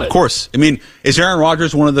what he wanted. Of course. I mean, is Aaron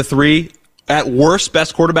Rodgers one of the 3 at worst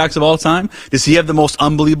best quarterbacks of all time? Does he have the most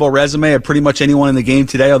unbelievable resume of pretty much anyone in the game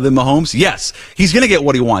today other than Mahomes? Yes. He's going to get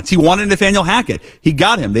what he wants. He wanted Nathaniel Hackett. He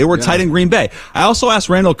got him. They were tight in Green Bay. I also asked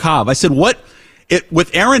Randall Cobb, I said,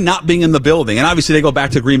 with Aaron not being in the building, and obviously they go back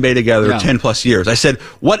to Green Bay together 10 plus years, I said,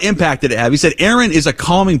 what impact did it have? He said, Aaron is a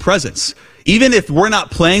calming presence. Even if we're not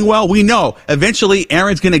playing well, we know eventually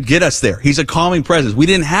Aaron's going to get us there. He's a calming presence. We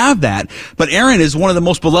didn't have that, but Aaron is one of the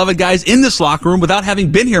most beloved guys in this locker room without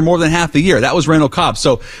having been here more than half the year. That was Randall Cobb.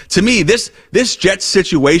 So to me, this Jets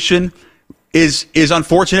situation is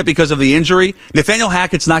unfortunate because of the injury. Nathaniel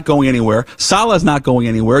Hackett's not going anywhere. Saleh's not going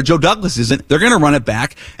anywhere. Joe Douglas isn't. They're going to run it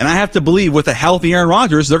back, and I have to believe with a healthy Aaron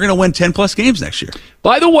Rodgers, they're going to win 10-plus games next year.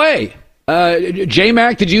 By the way,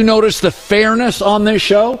 J-Mac, did you notice the fairness on this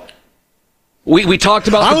show? We talked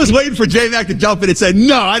about... I was waiting for J-Mac to jump in and say,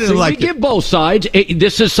 no, I didn't like it. We give both sides.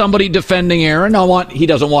 This is somebody defending Aaron. He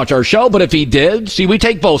doesn't watch our show, but if he did, we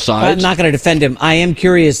take both sides. I'm not going to defend him. I am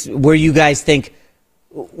curious where you guys think,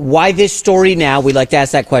 why this story now? We like to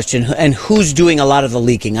ask that question. And who's doing a lot of the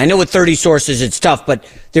leaking? I know with 30 sources it's tough, but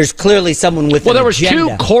there's clearly someone with an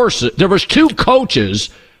agenda. There was 2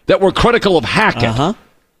 coaches that were critical of Hackett. Uh-huh.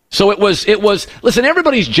 So it was, listen,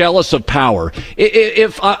 everybody's jealous of power.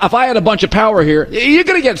 If I had a bunch of power here, you're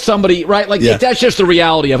going to get somebody, right? That's just the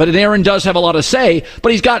reality of it. And Aaron does have a lot of say,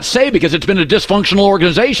 but he's got say because it's been a dysfunctional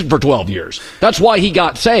organization for 12 years. That's why he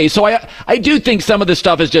got say. So I do think some of this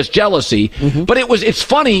stuff is just jealousy, but it's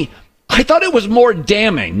funny. I thought it was more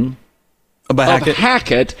damning about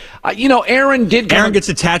Hackett. Aaron gets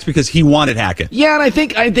attached because he wanted Hackett. Yeah. And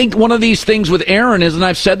I think one of these things with Aaron is, and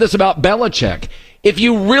I've said this about Belichick, if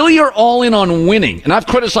you really are all in on winning, and I've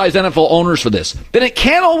criticized NFL owners for this, then it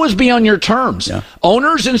can't always be on your terms. Yeah.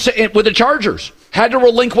 Owners with the Chargers had to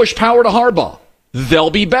relinquish power to Harbaugh.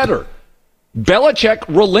 They'll be better. Belichick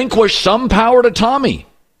relinquished some power to Tommy.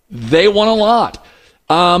 They won a lot.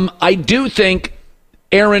 I do think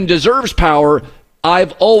Aaron deserves power.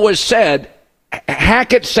 I've always said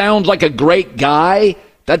Hackett sounds like a great guy.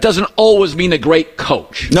 That doesn't always mean a great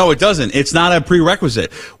coach. No, it doesn't. It's not a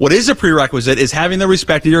prerequisite. What is a prerequisite is having the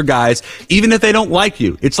respect of your guys, even if they don't like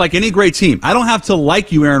you. It's like any great team. I don't have to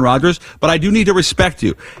like you, Aaron Rodgers, but I do need to respect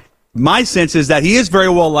you. My sense is that he is very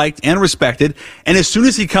well liked and respected, and as soon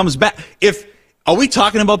as he comes back, are we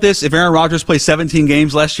talking about this if Aaron Rodgers plays 17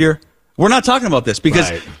 games last year? We're not talking about this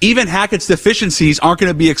because even Hackett's deficiencies aren't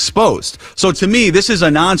going to be exposed. So to me, this is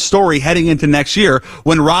a non-story heading into next year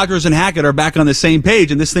when Rodgers and Hackett are back on the same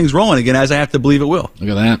page and this thing's rolling again, as I have to believe it will. Look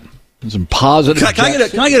at that. Some positive. Can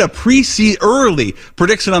I get a early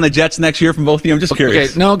prediction on the Jets next year from both of you? I'm just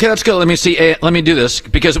curious. Okay, that's good. Let me see. Let me do this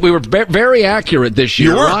because we were very accurate this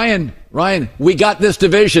year. You were. Ryan, we got this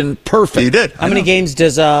division perfect. You did. How many games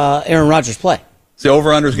does Aaron Rodgers play? The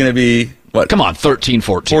over-under is going to be what? Come on, 13,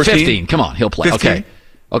 14, 15. Come on, he'll play. 15?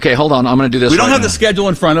 Okay, hold on. I'm going to do this. We don't have the schedule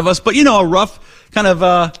in front of us, but a rough kind of.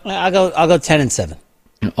 I'll go 10-7.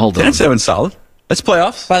 Hold on. 10-7, solid. That's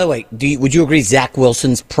playoffs. By the way, would you agree Zach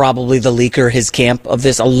Wilson's probably the leaker, his camp of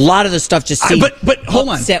this? A lot of the stuff just seems but hold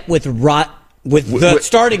on. Upset with with the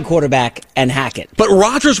starting quarterback and Hackett. But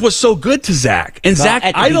Rodgers was so good to Zach, and Zach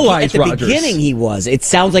idolized Rodgers. At the beginning, he was. It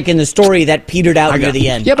sounds like in the story that petered out near the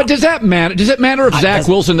end. Yeah, but does that matter? Does it matter if Zach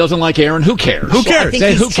Wilson doesn't like Aaron? Who cares? Who cares? I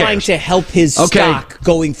think he's trying to help his stock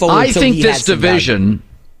going forward. I think this division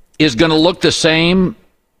is going to look the same.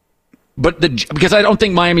 But because I don't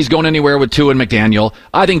think Miami's going anywhere with Tua and McDaniel.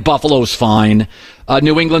 I think Buffalo's fine.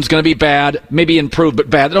 New England's going to be bad, maybe improved, but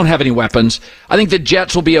bad. They don't have any weapons. I think the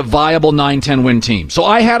Jets will be a viable 9-10 win team. So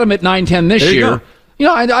I had them at 9-10 this year. You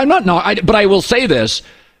know, I'm not. But I will say this: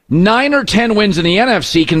 9 or 10 wins in the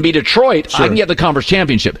NFC can be Detroit. Sure. I can get the conference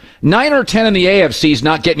championship. 9 or 10 in the AFC is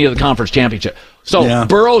not getting you the conference championship. So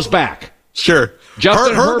Burrow's back. Sure.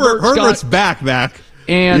 Justin Herbert's back.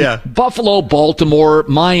 And Buffalo, Baltimore,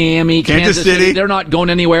 Miami, Kansas City, they're not going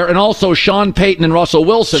anywhere. And also, Sean Payton and Russell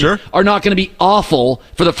Wilson are not going to be awful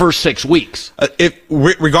for the first 6 weeks.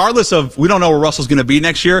 Regardless of, we don't know where Russell's going to be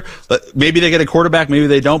next year. Maybe they get a quarterback, maybe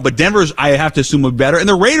they don't. But Denver's, I have to assume, will be better. And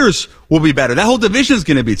the Raiders will be better. That whole division is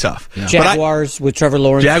going to be tough. Yeah. Jaguars with Trevor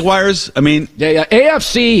Lawrence. Jaguars, I mean. Yeah.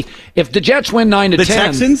 AFC, if the Jets win 9-10. The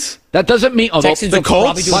Texans? That doesn't mean the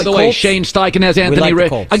Colts. By the way, Shane Steichen has Anthony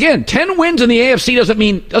Ray. Again, 10 wins in the AFC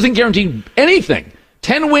doesn't guarantee anything.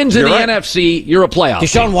 10 wins in the NFC, you're a playoff.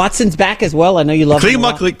 Deshaun Watson's back as well. I know you love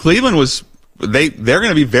him. Cleveland was they're going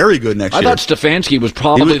to be very good next year. I thought Stefanski was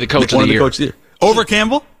probably the coach of the year. Over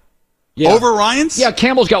Campbell? Yeah. Over Ryans? Yeah,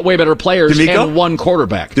 Campbell's got way better players and one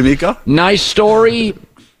quarterback. D'Amico? Nice story.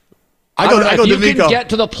 I go if D'Amico. You can get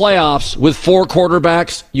to the playoffs with 4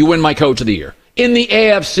 quarterbacks, you win my coach of the year. In the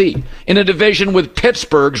AFC, in a division with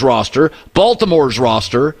Pittsburgh's roster, Baltimore's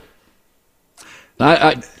roster.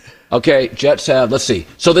 Okay, Jets have, let's see.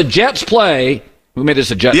 So the Jets play, we made this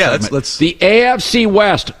a Jets segment. Let's the AFC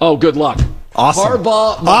West, good luck. Awesome.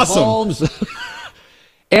 Harbaugh, Mahomes,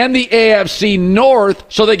 and the AFC North,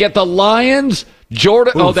 so they get the Lions,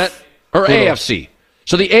 Jordan, AFC.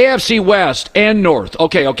 So the AFC West and North.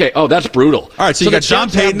 Okay. Oh, that's brutal. All right, so you got Sean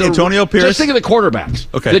Payton, Antonio Pierce. Just think of the quarterbacks.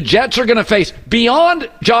 Okay. The Jets are going to face, beyond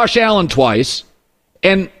Josh Allen twice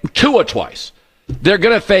and Tua twice, they're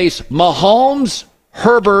going to face Mahomes,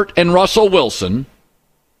 Herbert, and Russell Wilson,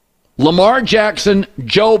 Lamar Jackson,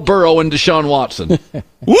 Joe Burrow, and Deshaun Watson.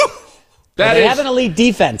 Woo! They have an elite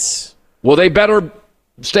defense. Well, they better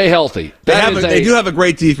stay healthy. They do have a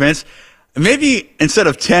great defense. Maybe instead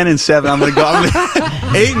of 10-7, I'm going to go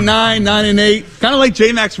 8-9, 9-8, kind of like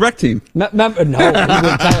J-Mac's rec team. No, he wouldn't tell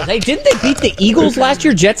us. Hey, didn't they beat the Eagles last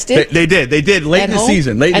year? Jets did. They did late in the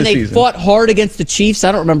season. And they fought hard against the Chiefs.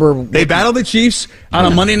 I don't remember. They battled the Chiefs on a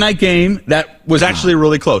Monday night game that was actually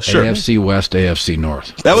really close. Sure. AFC West, AFC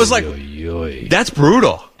North. That was that's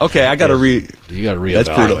brutal. Okay, I got to read. You got to read. That's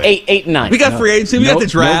brutal. 8-9. We got free agency. We got the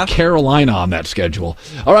draft. No Carolina on that schedule.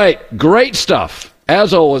 All right, great stuff.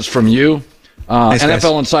 As always from you, nice NFL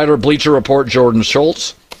guys. Insider, Bleacher Report, Jordan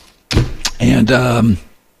Schultz. And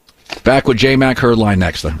back with J-Mac Herdline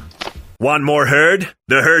next then. Want more Herd?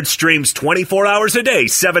 The Herd streams 24 hours a day,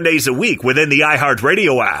 7 days a week within the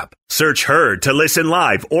iHeartRadio app. Search Herd to listen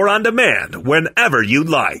live or on demand whenever you'd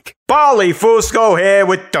like. Paulie Fusco here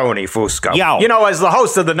with Tony Fusco. Yo. You know, as the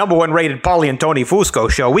host of the #1 rated Paulie and Tony Fusco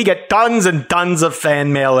show, we get tons and tons of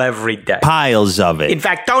fan mail every day. Piles of it. In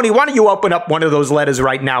fact, Tony, why don't you open up one of those letters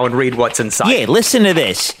right now and read what's inside? Yeah, listen to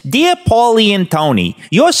this. Dear Paulie and Tony,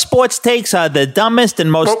 your sports takes are the dumbest and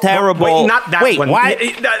most terrible... Wait, not that one. What?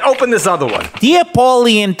 Open this other one. Dear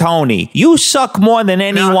Paulie and Tony, you suck more than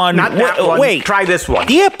anyone... No, not that one. Wait. Try this one.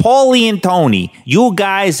 Dear Paulie and Tony, you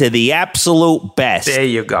guys are the absolute best. There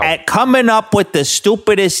you go. At coming up with the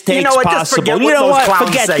stupidest takes possible. Just forget you know what?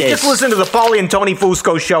 Forget say. this. Just listen to the Paulie and Tony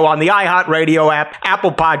Fusco show on the iHeartRadio app,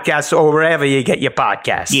 Apple Podcasts, or wherever you get your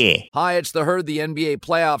podcasts. Yeah. Hi, it's the Herd. The NBA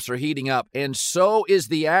playoffs are heating up, and so is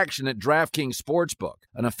the action at DraftKings Sportsbook,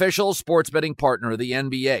 an official sports betting partner of the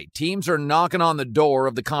NBA. Teams are knocking on the door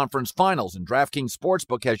of the conference finals, and DraftKings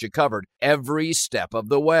Sportsbook has you covered every step of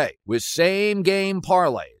the way with same-game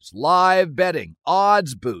parlays, live betting,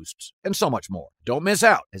 odds boosts, and so much more. Don't miss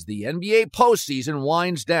out. As the NBA postseason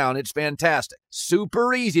winds down, it's fantastic.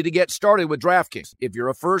 Super easy to get started with DraftKings. If you're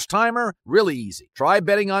a first-timer, really easy. Try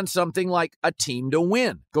betting on something like a team to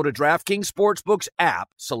win. Go to DraftKings Sportsbook's app,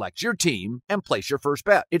 select your team, and place your first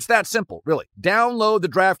bet. It's that simple, really. Download the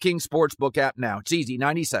DraftKings Sportsbook app now. It's easy,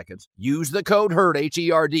 90 seconds. Use the code HERD,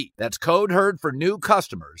 H-E-R-D. That's code HERD for new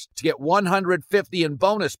customers to get $150 in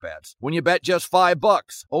bonus bets when you bet just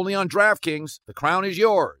 $5. Only on DraftKings. The crown is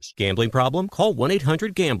yours. Gambling problem? Call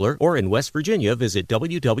 1-800-GAMBLER or in West Virginia, visit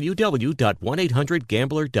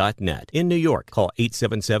www.1800gambler.net. In New York, call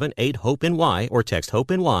 877-8-HOPE-NY or text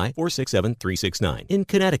HOPE-NY 467-369. In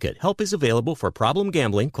Connecticut, help is available for problem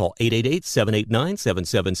gambling. Call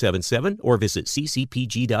 888-789-7777 or visit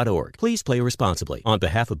ccpg.org. Please play responsibly. On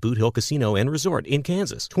behalf of Boot Hill Casino and Resort in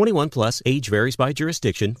Kansas. 21 plus, age varies by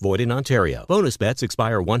jurisdiction, void in Ontario. Bonus bets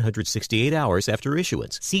expire 168 hours after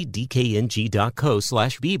issuance. See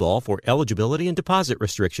dkng.co/bball for eligibility and deposit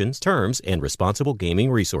restrictions, terms, and responsible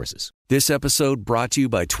gaming resources. This episode brought to you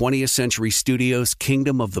by 20th Century Studios'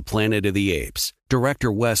 Kingdom of the Planet of the Apes.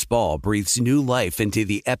 Director Wes Ball breathes new life into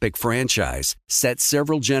the epic franchise, set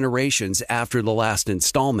several generations after the last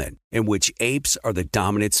installment, in which apes are the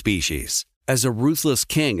dominant species. As a ruthless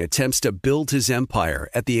king attempts to build his empire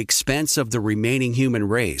at the expense of the remaining human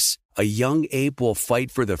race, a young ape will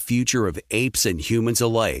fight for the future of apes and humans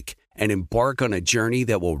alike and embark on a journey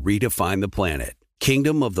that will redefine the planet.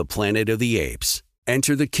 Kingdom of the Planet of the Apes.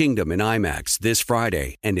 Enter the kingdom in IMAX this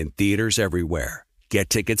Friday and in theaters everywhere. Get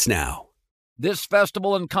tickets now. This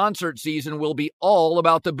festival and concert season will be all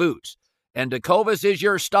about the boots, and Tecovas is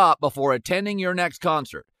your stop before attending your next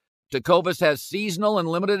concert. Tecovas has seasonal and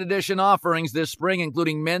limited edition offerings this spring,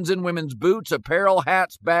 including men's and women's boots, apparel,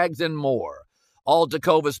 hats, bags, and more. All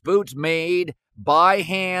Tecovas boots made by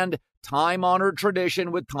hand, time-honored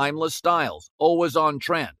tradition with timeless styles, always on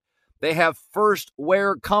trend. They have first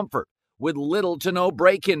wear comfort with little to no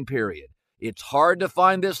break-in period. It's hard to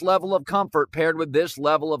find this level of comfort paired with this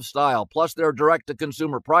level of style. Plus, their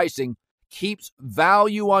direct-to-consumer pricing keeps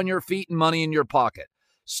value on your feet and money in your pocket.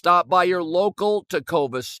 Stop by your local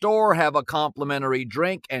Tecovas store, have a complimentary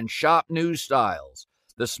drink, and shop new styles.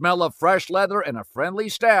 The smell of fresh leather and a friendly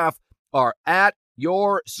staff are at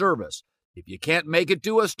your service. If you can't make it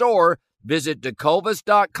to a store, visit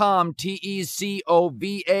Tecovas.com,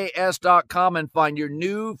 Tecovas.com, and find your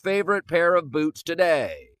new favorite pair of boots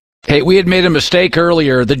today. Hey, we had made a mistake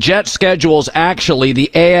earlier. The Jets schedule is actually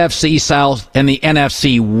the AFC South and the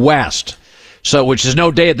NFC West. So, which is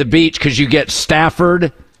no day at the beach because you get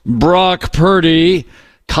Stafford, Brock Purdy,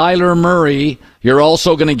 Kyler Murray. You're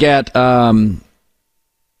also going to get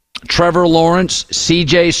Trevor Lawrence,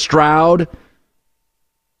 C.J. Stroud,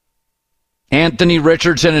 Anthony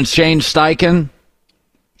Richardson and Shane Steichen,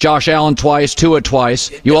 Josh Allen twice, Tua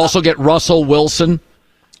twice. You also get Russell Wilson.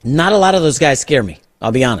 Not a lot of those guys scare me,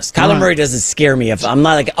 I'll be honest. Kyler Murray doesn't scare me. If I'm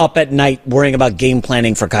not like up at night worrying about game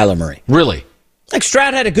planning for Kyler Murray. Really? Like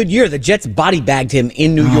Stroud had a good year. The Jets body bagged him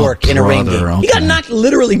in New York in a rain game. Okay. He got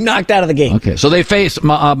literally knocked out of the game. Okay, so they face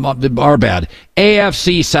our bad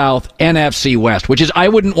AFC South, NFC West, which is I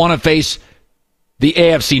wouldn't want to face the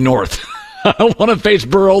AFC North. I don't want to face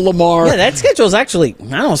Burrow, Lamar. Yeah, that schedule is actually I don't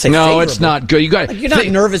want to say no, favorable. It's not good. You're not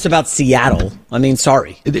nervous about Seattle. I mean,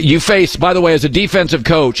 sorry. You face, by the way, as a defensive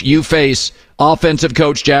coach, you face offensive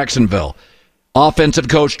coach Jacksonville, offensive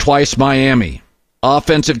coach twice Miami.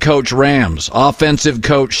 Offensive coach Rams, offensive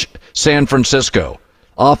coach San Francisco,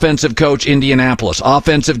 offensive coach Indianapolis,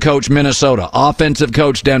 offensive coach Minnesota, offensive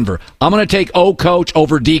coach Denver. I'm going to take O coach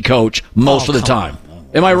over D coach most of the time.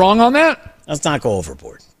 Am I wrong on that? Let's not go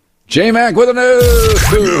overboard. J-Mac with the news.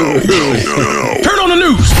 Turn on the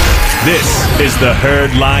news. This is the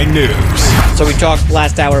Herd Line News. So we talked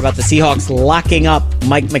last hour about the Seahawks locking up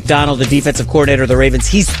Mike Macdonald, the defensive coordinator of the Ravens.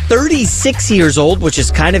 He's 36 years old, which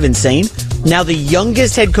is kind of insane. Now the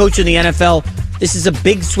youngest head coach in the NFL. This is a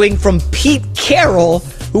big swing from Pete Carroll,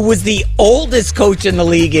 who was the oldest coach in the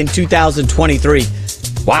league in 2023.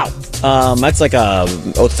 Wow. That's like a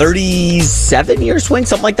 37-year swing,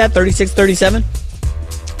 something like that, 36, 37.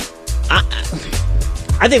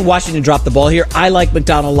 I think Washington dropped the ball here. I like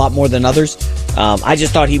Macdonald a lot more than others. I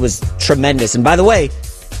just thought he was tremendous. And by the way,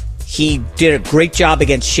 he did a great job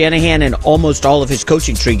against Shanahan and almost all of his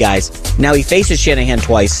coaching tree guys. Now he faces Shanahan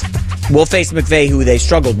twice. We'll face McVay, who they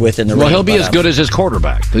struggled with in the Well, he'll be as good as his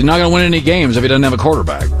quarterback. He's not going to win any games if he doesn't have a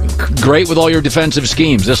quarterback. Great with all your defensive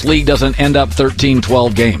schemes. This league doesn't end up 13,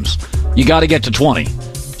 12 games. You got to get to 20.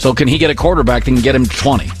 So can he get a quarterback that can get him to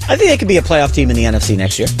 20? I think they could be a playoff team in the NFC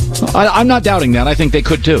next year. I'm not doubting that. I think they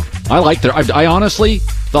could too. I honestly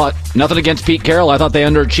thought, nothing against Pete Carroll, I thought they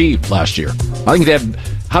underachieved last year. I think they have.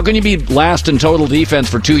 How can you be last in total defense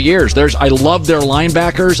for 2 years? I love their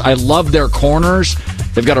linebackers. I love their corners.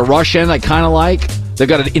 They've got a rush end I kind of like. They've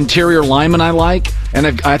got an interior lineman I like.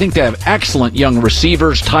 And I think they have excellent young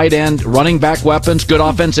receivers, tight end, running back weapons, good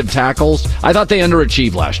offensive tackles. I thought they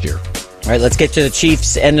underachieved last year. All right, let's get to the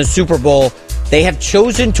Chiefs and the Super Bowl. They have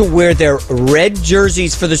chosen to wear their red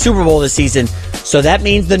jerseys for the Super Bowl this season, so that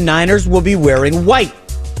means the Niners will be wearing white.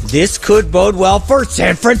 this could bode well for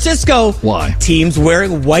San Francisco. Why? Teams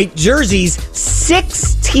wearing white jerseys,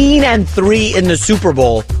 16-3 in the Super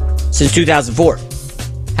Bowl since 2004.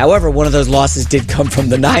 However, one of those losses did come from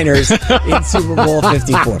the Niners in Super Bowl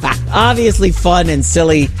 54. Obviously fun and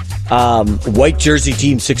silly. White jersey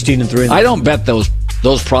team 16-3. I don't bet those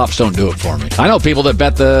props don't do it for me. I know people that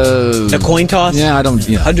bet the coin toss. Yeah, I don't.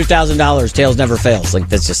 Yeah. $100,000. Tails never fails. Like,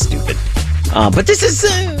 that's just stupid. But this is.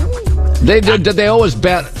 They always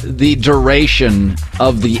bet the duration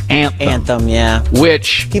of the anthem. Yeah.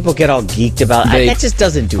 Which people get all geeked about. That just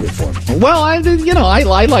doesn't do it for me. Well, I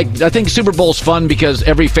think Super Bowl's fun because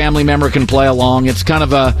every family member can play along. It's kind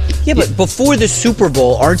of a but before the Super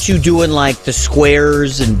Bowl, aren't you doing like the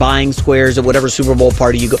squares and buying squares at whatever Super Bowl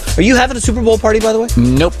party you go? Are you having a Super Bowl party, by the way?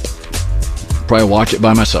 Nope. Probably watch it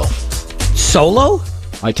by myself. Solo?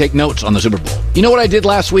 I take notes on the Super Bowl. You know what I did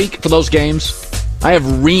last week for those games? I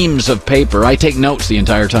have reams of paper. I take notes the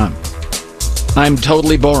entire time. I'm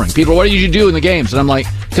totally boring. People, what did you do in the games? And I'm like,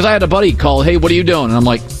 because I had a buddy call, hey, what are you doing? And I'm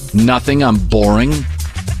like, nothing. I'm boring.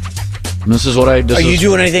 And this is what I do. Are you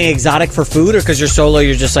doing anything exotic for food, or because you're solo,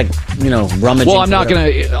 you're just like, rummaging? Well, I'm not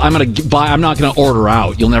gonna order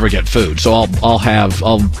out. You'll never get food, so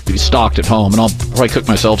I'll be stocked at home, and I'll probably cook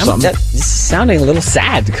myself something. This is sounding a little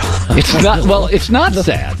sad. It's not. Well, it's not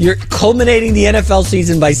sad. You're culminating the NFL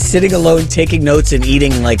season by sitting alone, taking notes, and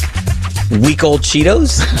eating like week-old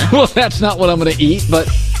Cheetos. Well, that's not what I'm going to eat, but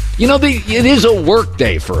it is a work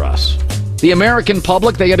day for us. The American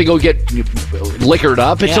public, they got to go get liquored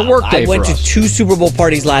up. It's a work day for us. I went to 2 Super Bowl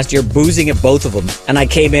parties last year, boozing at both of them, and I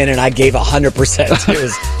came in and I gave 100%.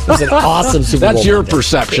 It was an awesome Super Bowl. That's your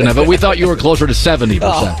perception of it. We thought you were closer to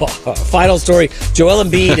 70%. Final story. Joel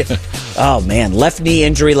Embiid, left knee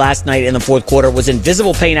injury last night in the fourth quarter, was in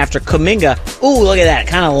visible pain after Kuminga. Ooh, look at that.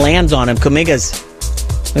 Kind of lands on him.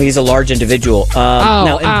 He's a large individual.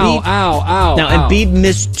 Embiid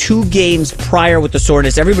missed 2 games prior with the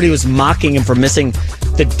soreness. Everybody was mocking him for missing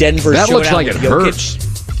the Denver showdown. That looks like it hurts.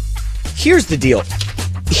 Here's the deal.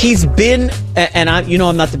 He's been, and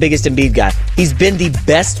I'm not the biggest Embiid guy, he's been the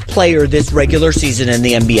best player this regular season in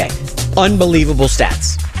the NBA. Unbelievable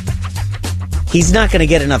stats. He's not going to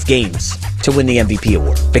get enough games to win the MVP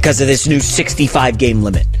award because of this new 65-game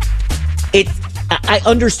limit. I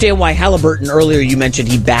understand why Halliburton, earlier you mentioned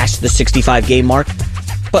he bashed the 65-game mark,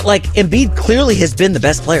 but Embiid clearly has been the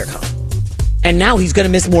best player, and now he's going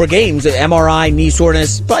to miss more games. MRI, knee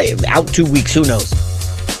soreness, probably out 2 weeks. Who knows?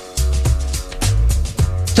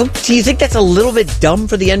 Do you think that's a little bit dumb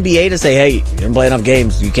for the NBA to say, hey, you didn't play enough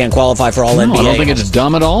games, you can't qualify for all NBA? I don't think it's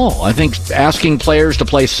dumb at all. I think asking players to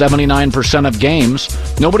play 79% of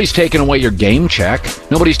games, nobody's taking away your game check.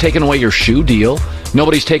 Nobody's taking away your shoe deal.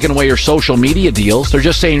 Nobody's taking away your social media deals. They're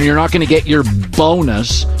just saying you're not going to get your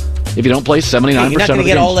bonus if you don't play 79% of the games. You're not going to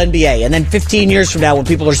get all NBA. And then 15 years from now, when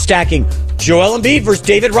people are stacking Joel Embiid versus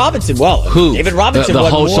David Robinson. Well, who? David Robinson. The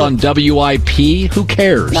host on WIP? Who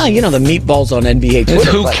cares? No, the meatballs on NBA Twitter.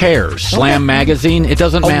 Who cares? Slam Magazine? It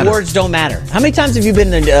doesn't matter. Awards don't matter. How many times have you been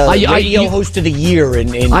the radio host of the year?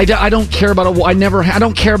 I don't care about I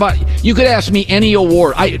don't care about. You could ask me any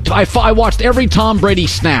award. I watched every Tom Brady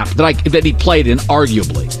snap that he played in,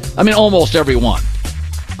 arguably. I mean, almost every one.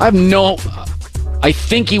 I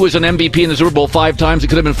think he was an MVP in the Super Bowl 5 times. It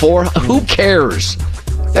could have been 4. Who cares?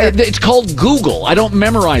 It's called Google. I don't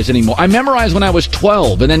memorize anymore. I memorized when I was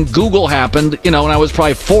 12, and then Google happened, when I was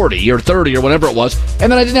probably 40 or 30 or whatever it was, and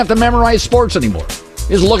then I didn't have to memorize sports anymore.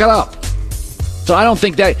 Just look it up. So I don't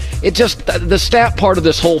think that it just the stat part of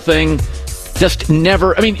this whole thing just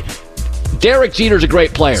never. I mean, Derek Jeter's a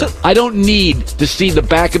great player. So, I don't need to see the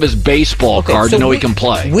back of his baseball card to know he can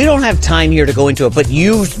play. We don't have time here to go into it, but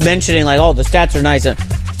you mentioning the stats are nice.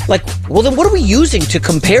 Well, then what are we using to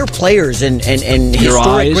compare players and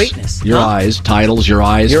historic greatness? Your eyes, titles, your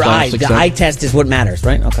eyes. Your eyes. The eye test is what matters,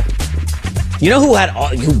 right? Okay. You know who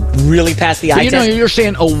really passed the eye test? You're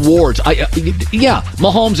saying awards.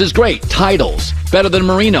 Mahomes is great. Titles. Better than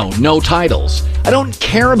Marino. No titles. I don't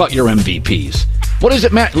care about your MVPs. What does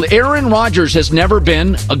it matter? Aaron Rodgers has never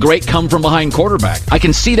been a great come-from-behind quarterback. I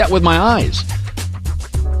can see that with my eyes.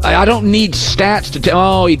 I don't need stats to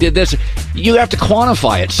tell, he did this. You have to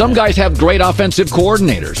quantify it. Some guys have great offensive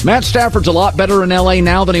coordinators. Matt Stafford's a lot better in L.A.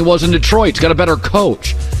 now than he was in Detroit. He's got a better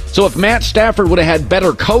coach. So if Matt Stafford would have had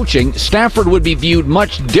better coaching, Stafford would be viewed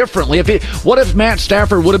much differently. What if Matt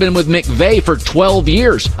Stafford would have been with McVay for 12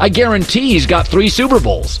 years? I guarantee he's got 3 Super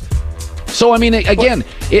Bowls. So, I mean, again,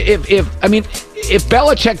 if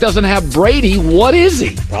Belichick doesn't have Brady, what is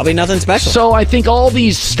he? Probably nothing special. So I think all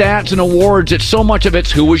these stats and awards, so much of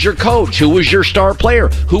it's who was your coach, who was your star player,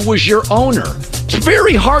 who was your owner. It's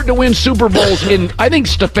very hard to win Super Bowls. I think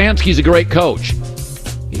Stefanski's a great coach.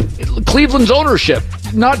 Cleveland's ownership,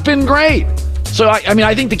 not been great. So,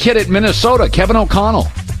 I think the kid at Minnesota, Kevin O'Connell,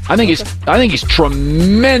 I think he's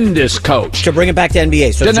tremendous coach. To bring it back to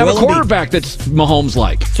NBA. So doesn't have a quarterback that's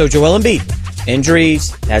Mahomes-like. So Joel Embiid,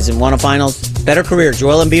 injuries, hasn't won a finals. Better career,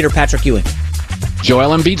 Joel Embiid or Patrick Ewing?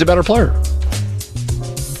 Joel Embiid's a better player.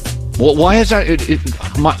 Well, why is that?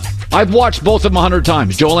 I've watched both of them 100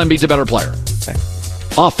 times. Joel Embiid's a better player. Okay.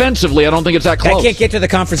 Offensively, I don't think it's that close. I can't get to the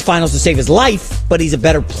conference finals to save his life, but he's a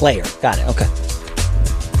better player. Got it. Okay.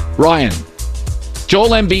 Ryan, Joel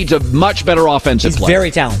Embiid's a much better offensive player. He's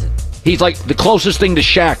very talented. He's like the closest thing to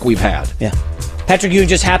Shaq we've had. Yeah. Patrick Ewing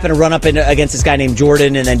just happened to run up against this guy named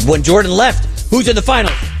Jordan, and then when Jordan left, who's in the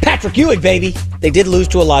finals? Patrick Ewing, baby. They did lose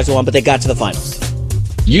to Olajuwon, but they got to the finals.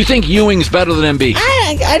 You think Ewing's better than Embiid?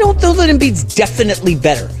 I don't know that Embiid's definitely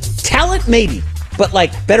better. Talent, maybe. But,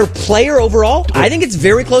 better player overall? I think it's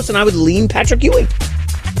very close, and I would lean Patrick Ewing.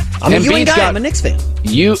 I'm a Ewing guy. I'm a Knicks fan.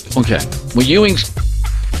 Okay. Well, Ewing's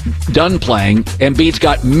done playing. Embiid's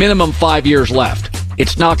got minimum 5 years left.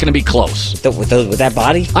 It's not going to be close. With that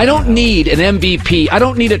body? I don't need an MVP. I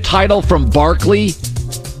don't need a title from Barkley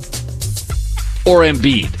or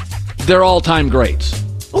Embiid. They're all-time greats.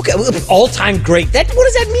 Okay, all-time great. What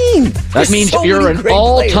does that mean? That means you're an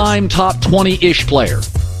all-time top 20-ish player.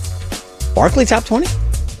 Barkley top 20?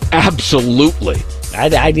 Absolutely.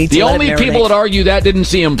 I need to The only people that argue that didn't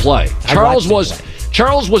see him play. Charles was.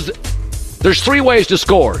 There's 3 ways to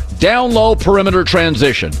score. Down low, perimeter,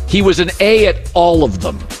 transition. He was an A at all of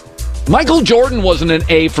them. Michael Jordan wasn't an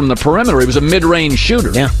A from the perimeter. He was a mid-range shooter.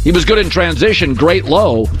 Yeah. He was good in transition, great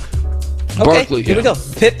low. Okay, Barkley, here we go.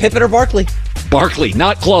 Pippen or Barkley? Barkley,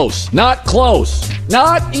 not close. Not close.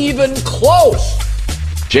 Not even close.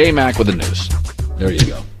 J-Mac with the news. There you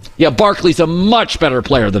go. Yeah, Barkley's a much better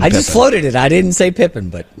player than Pippen. I just floated it. I didn't say Pippen,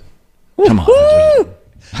 but... Come on.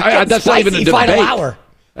 That's not even a debate. Final hour.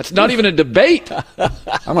 That's not even a debate. I'm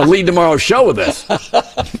going to lead tomorrow's show with this.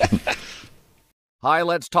 Hi,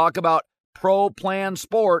 let's talk about Pro Plan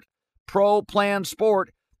Sport. Pro Plan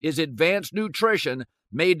Sport is advanced nutrition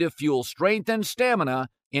made to fuel strength and stamina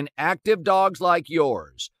in active dogs like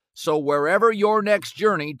yours. So wherever your next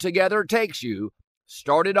journey together takes you,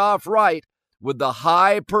 start it off right with the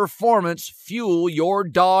high-performance fuel your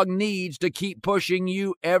dog needs to keep pushing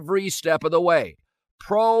you every step of the way.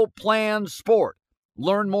 Pro Plan Sport.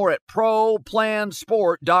 Learn more at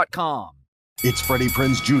ProPlansport.com. It's Freddie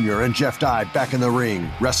Prinze Jr. and Jeff Dye back in the ring.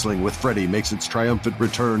 Wrestling with Freddie makes its triumphant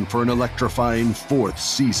return for an electrifying 4th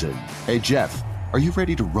season. Hey, Jeff, are you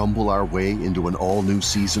ready to rumble our way into an all-new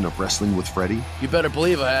season of Wrestling with Freddie? You better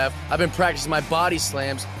believe I have. I've been practicing my body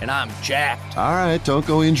slams, and I'm jacked. All right, don't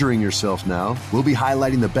go injuring yourself now. We'll be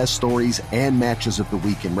highlighting the best stories and matches of the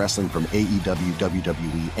week in wrestling from AEW,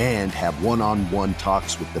 WWE, and have one-on-one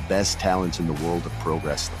talks with the best talents in the world of pro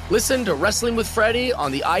wrestling. Listen to Wrestling with Freddie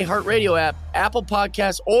on the iHeartRadio app, Apple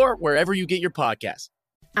Podcasts, or wherever you get your podcasts.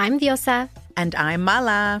 I'm Diosa. And I'm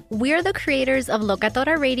Mala. We're the creators of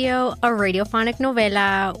Locatora Radio, a radiophonic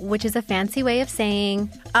novela, which is a fancy way of saying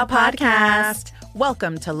a podcast.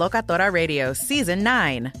 Welcome to Locatora Radio Season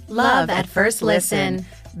 9. Love at First Listen.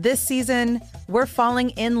 This season, we're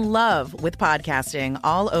falling in love with podcasting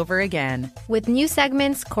all over again. With new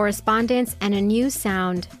segments, correspondence, and a new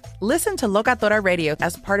sound. Listen to Locatora Radio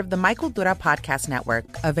as part of the Michael Dura Podcast Network.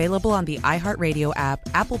 Available on the iHeartRadio app,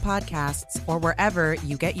 Apple Podcasts, or wherever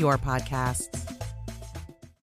you get your podcasts.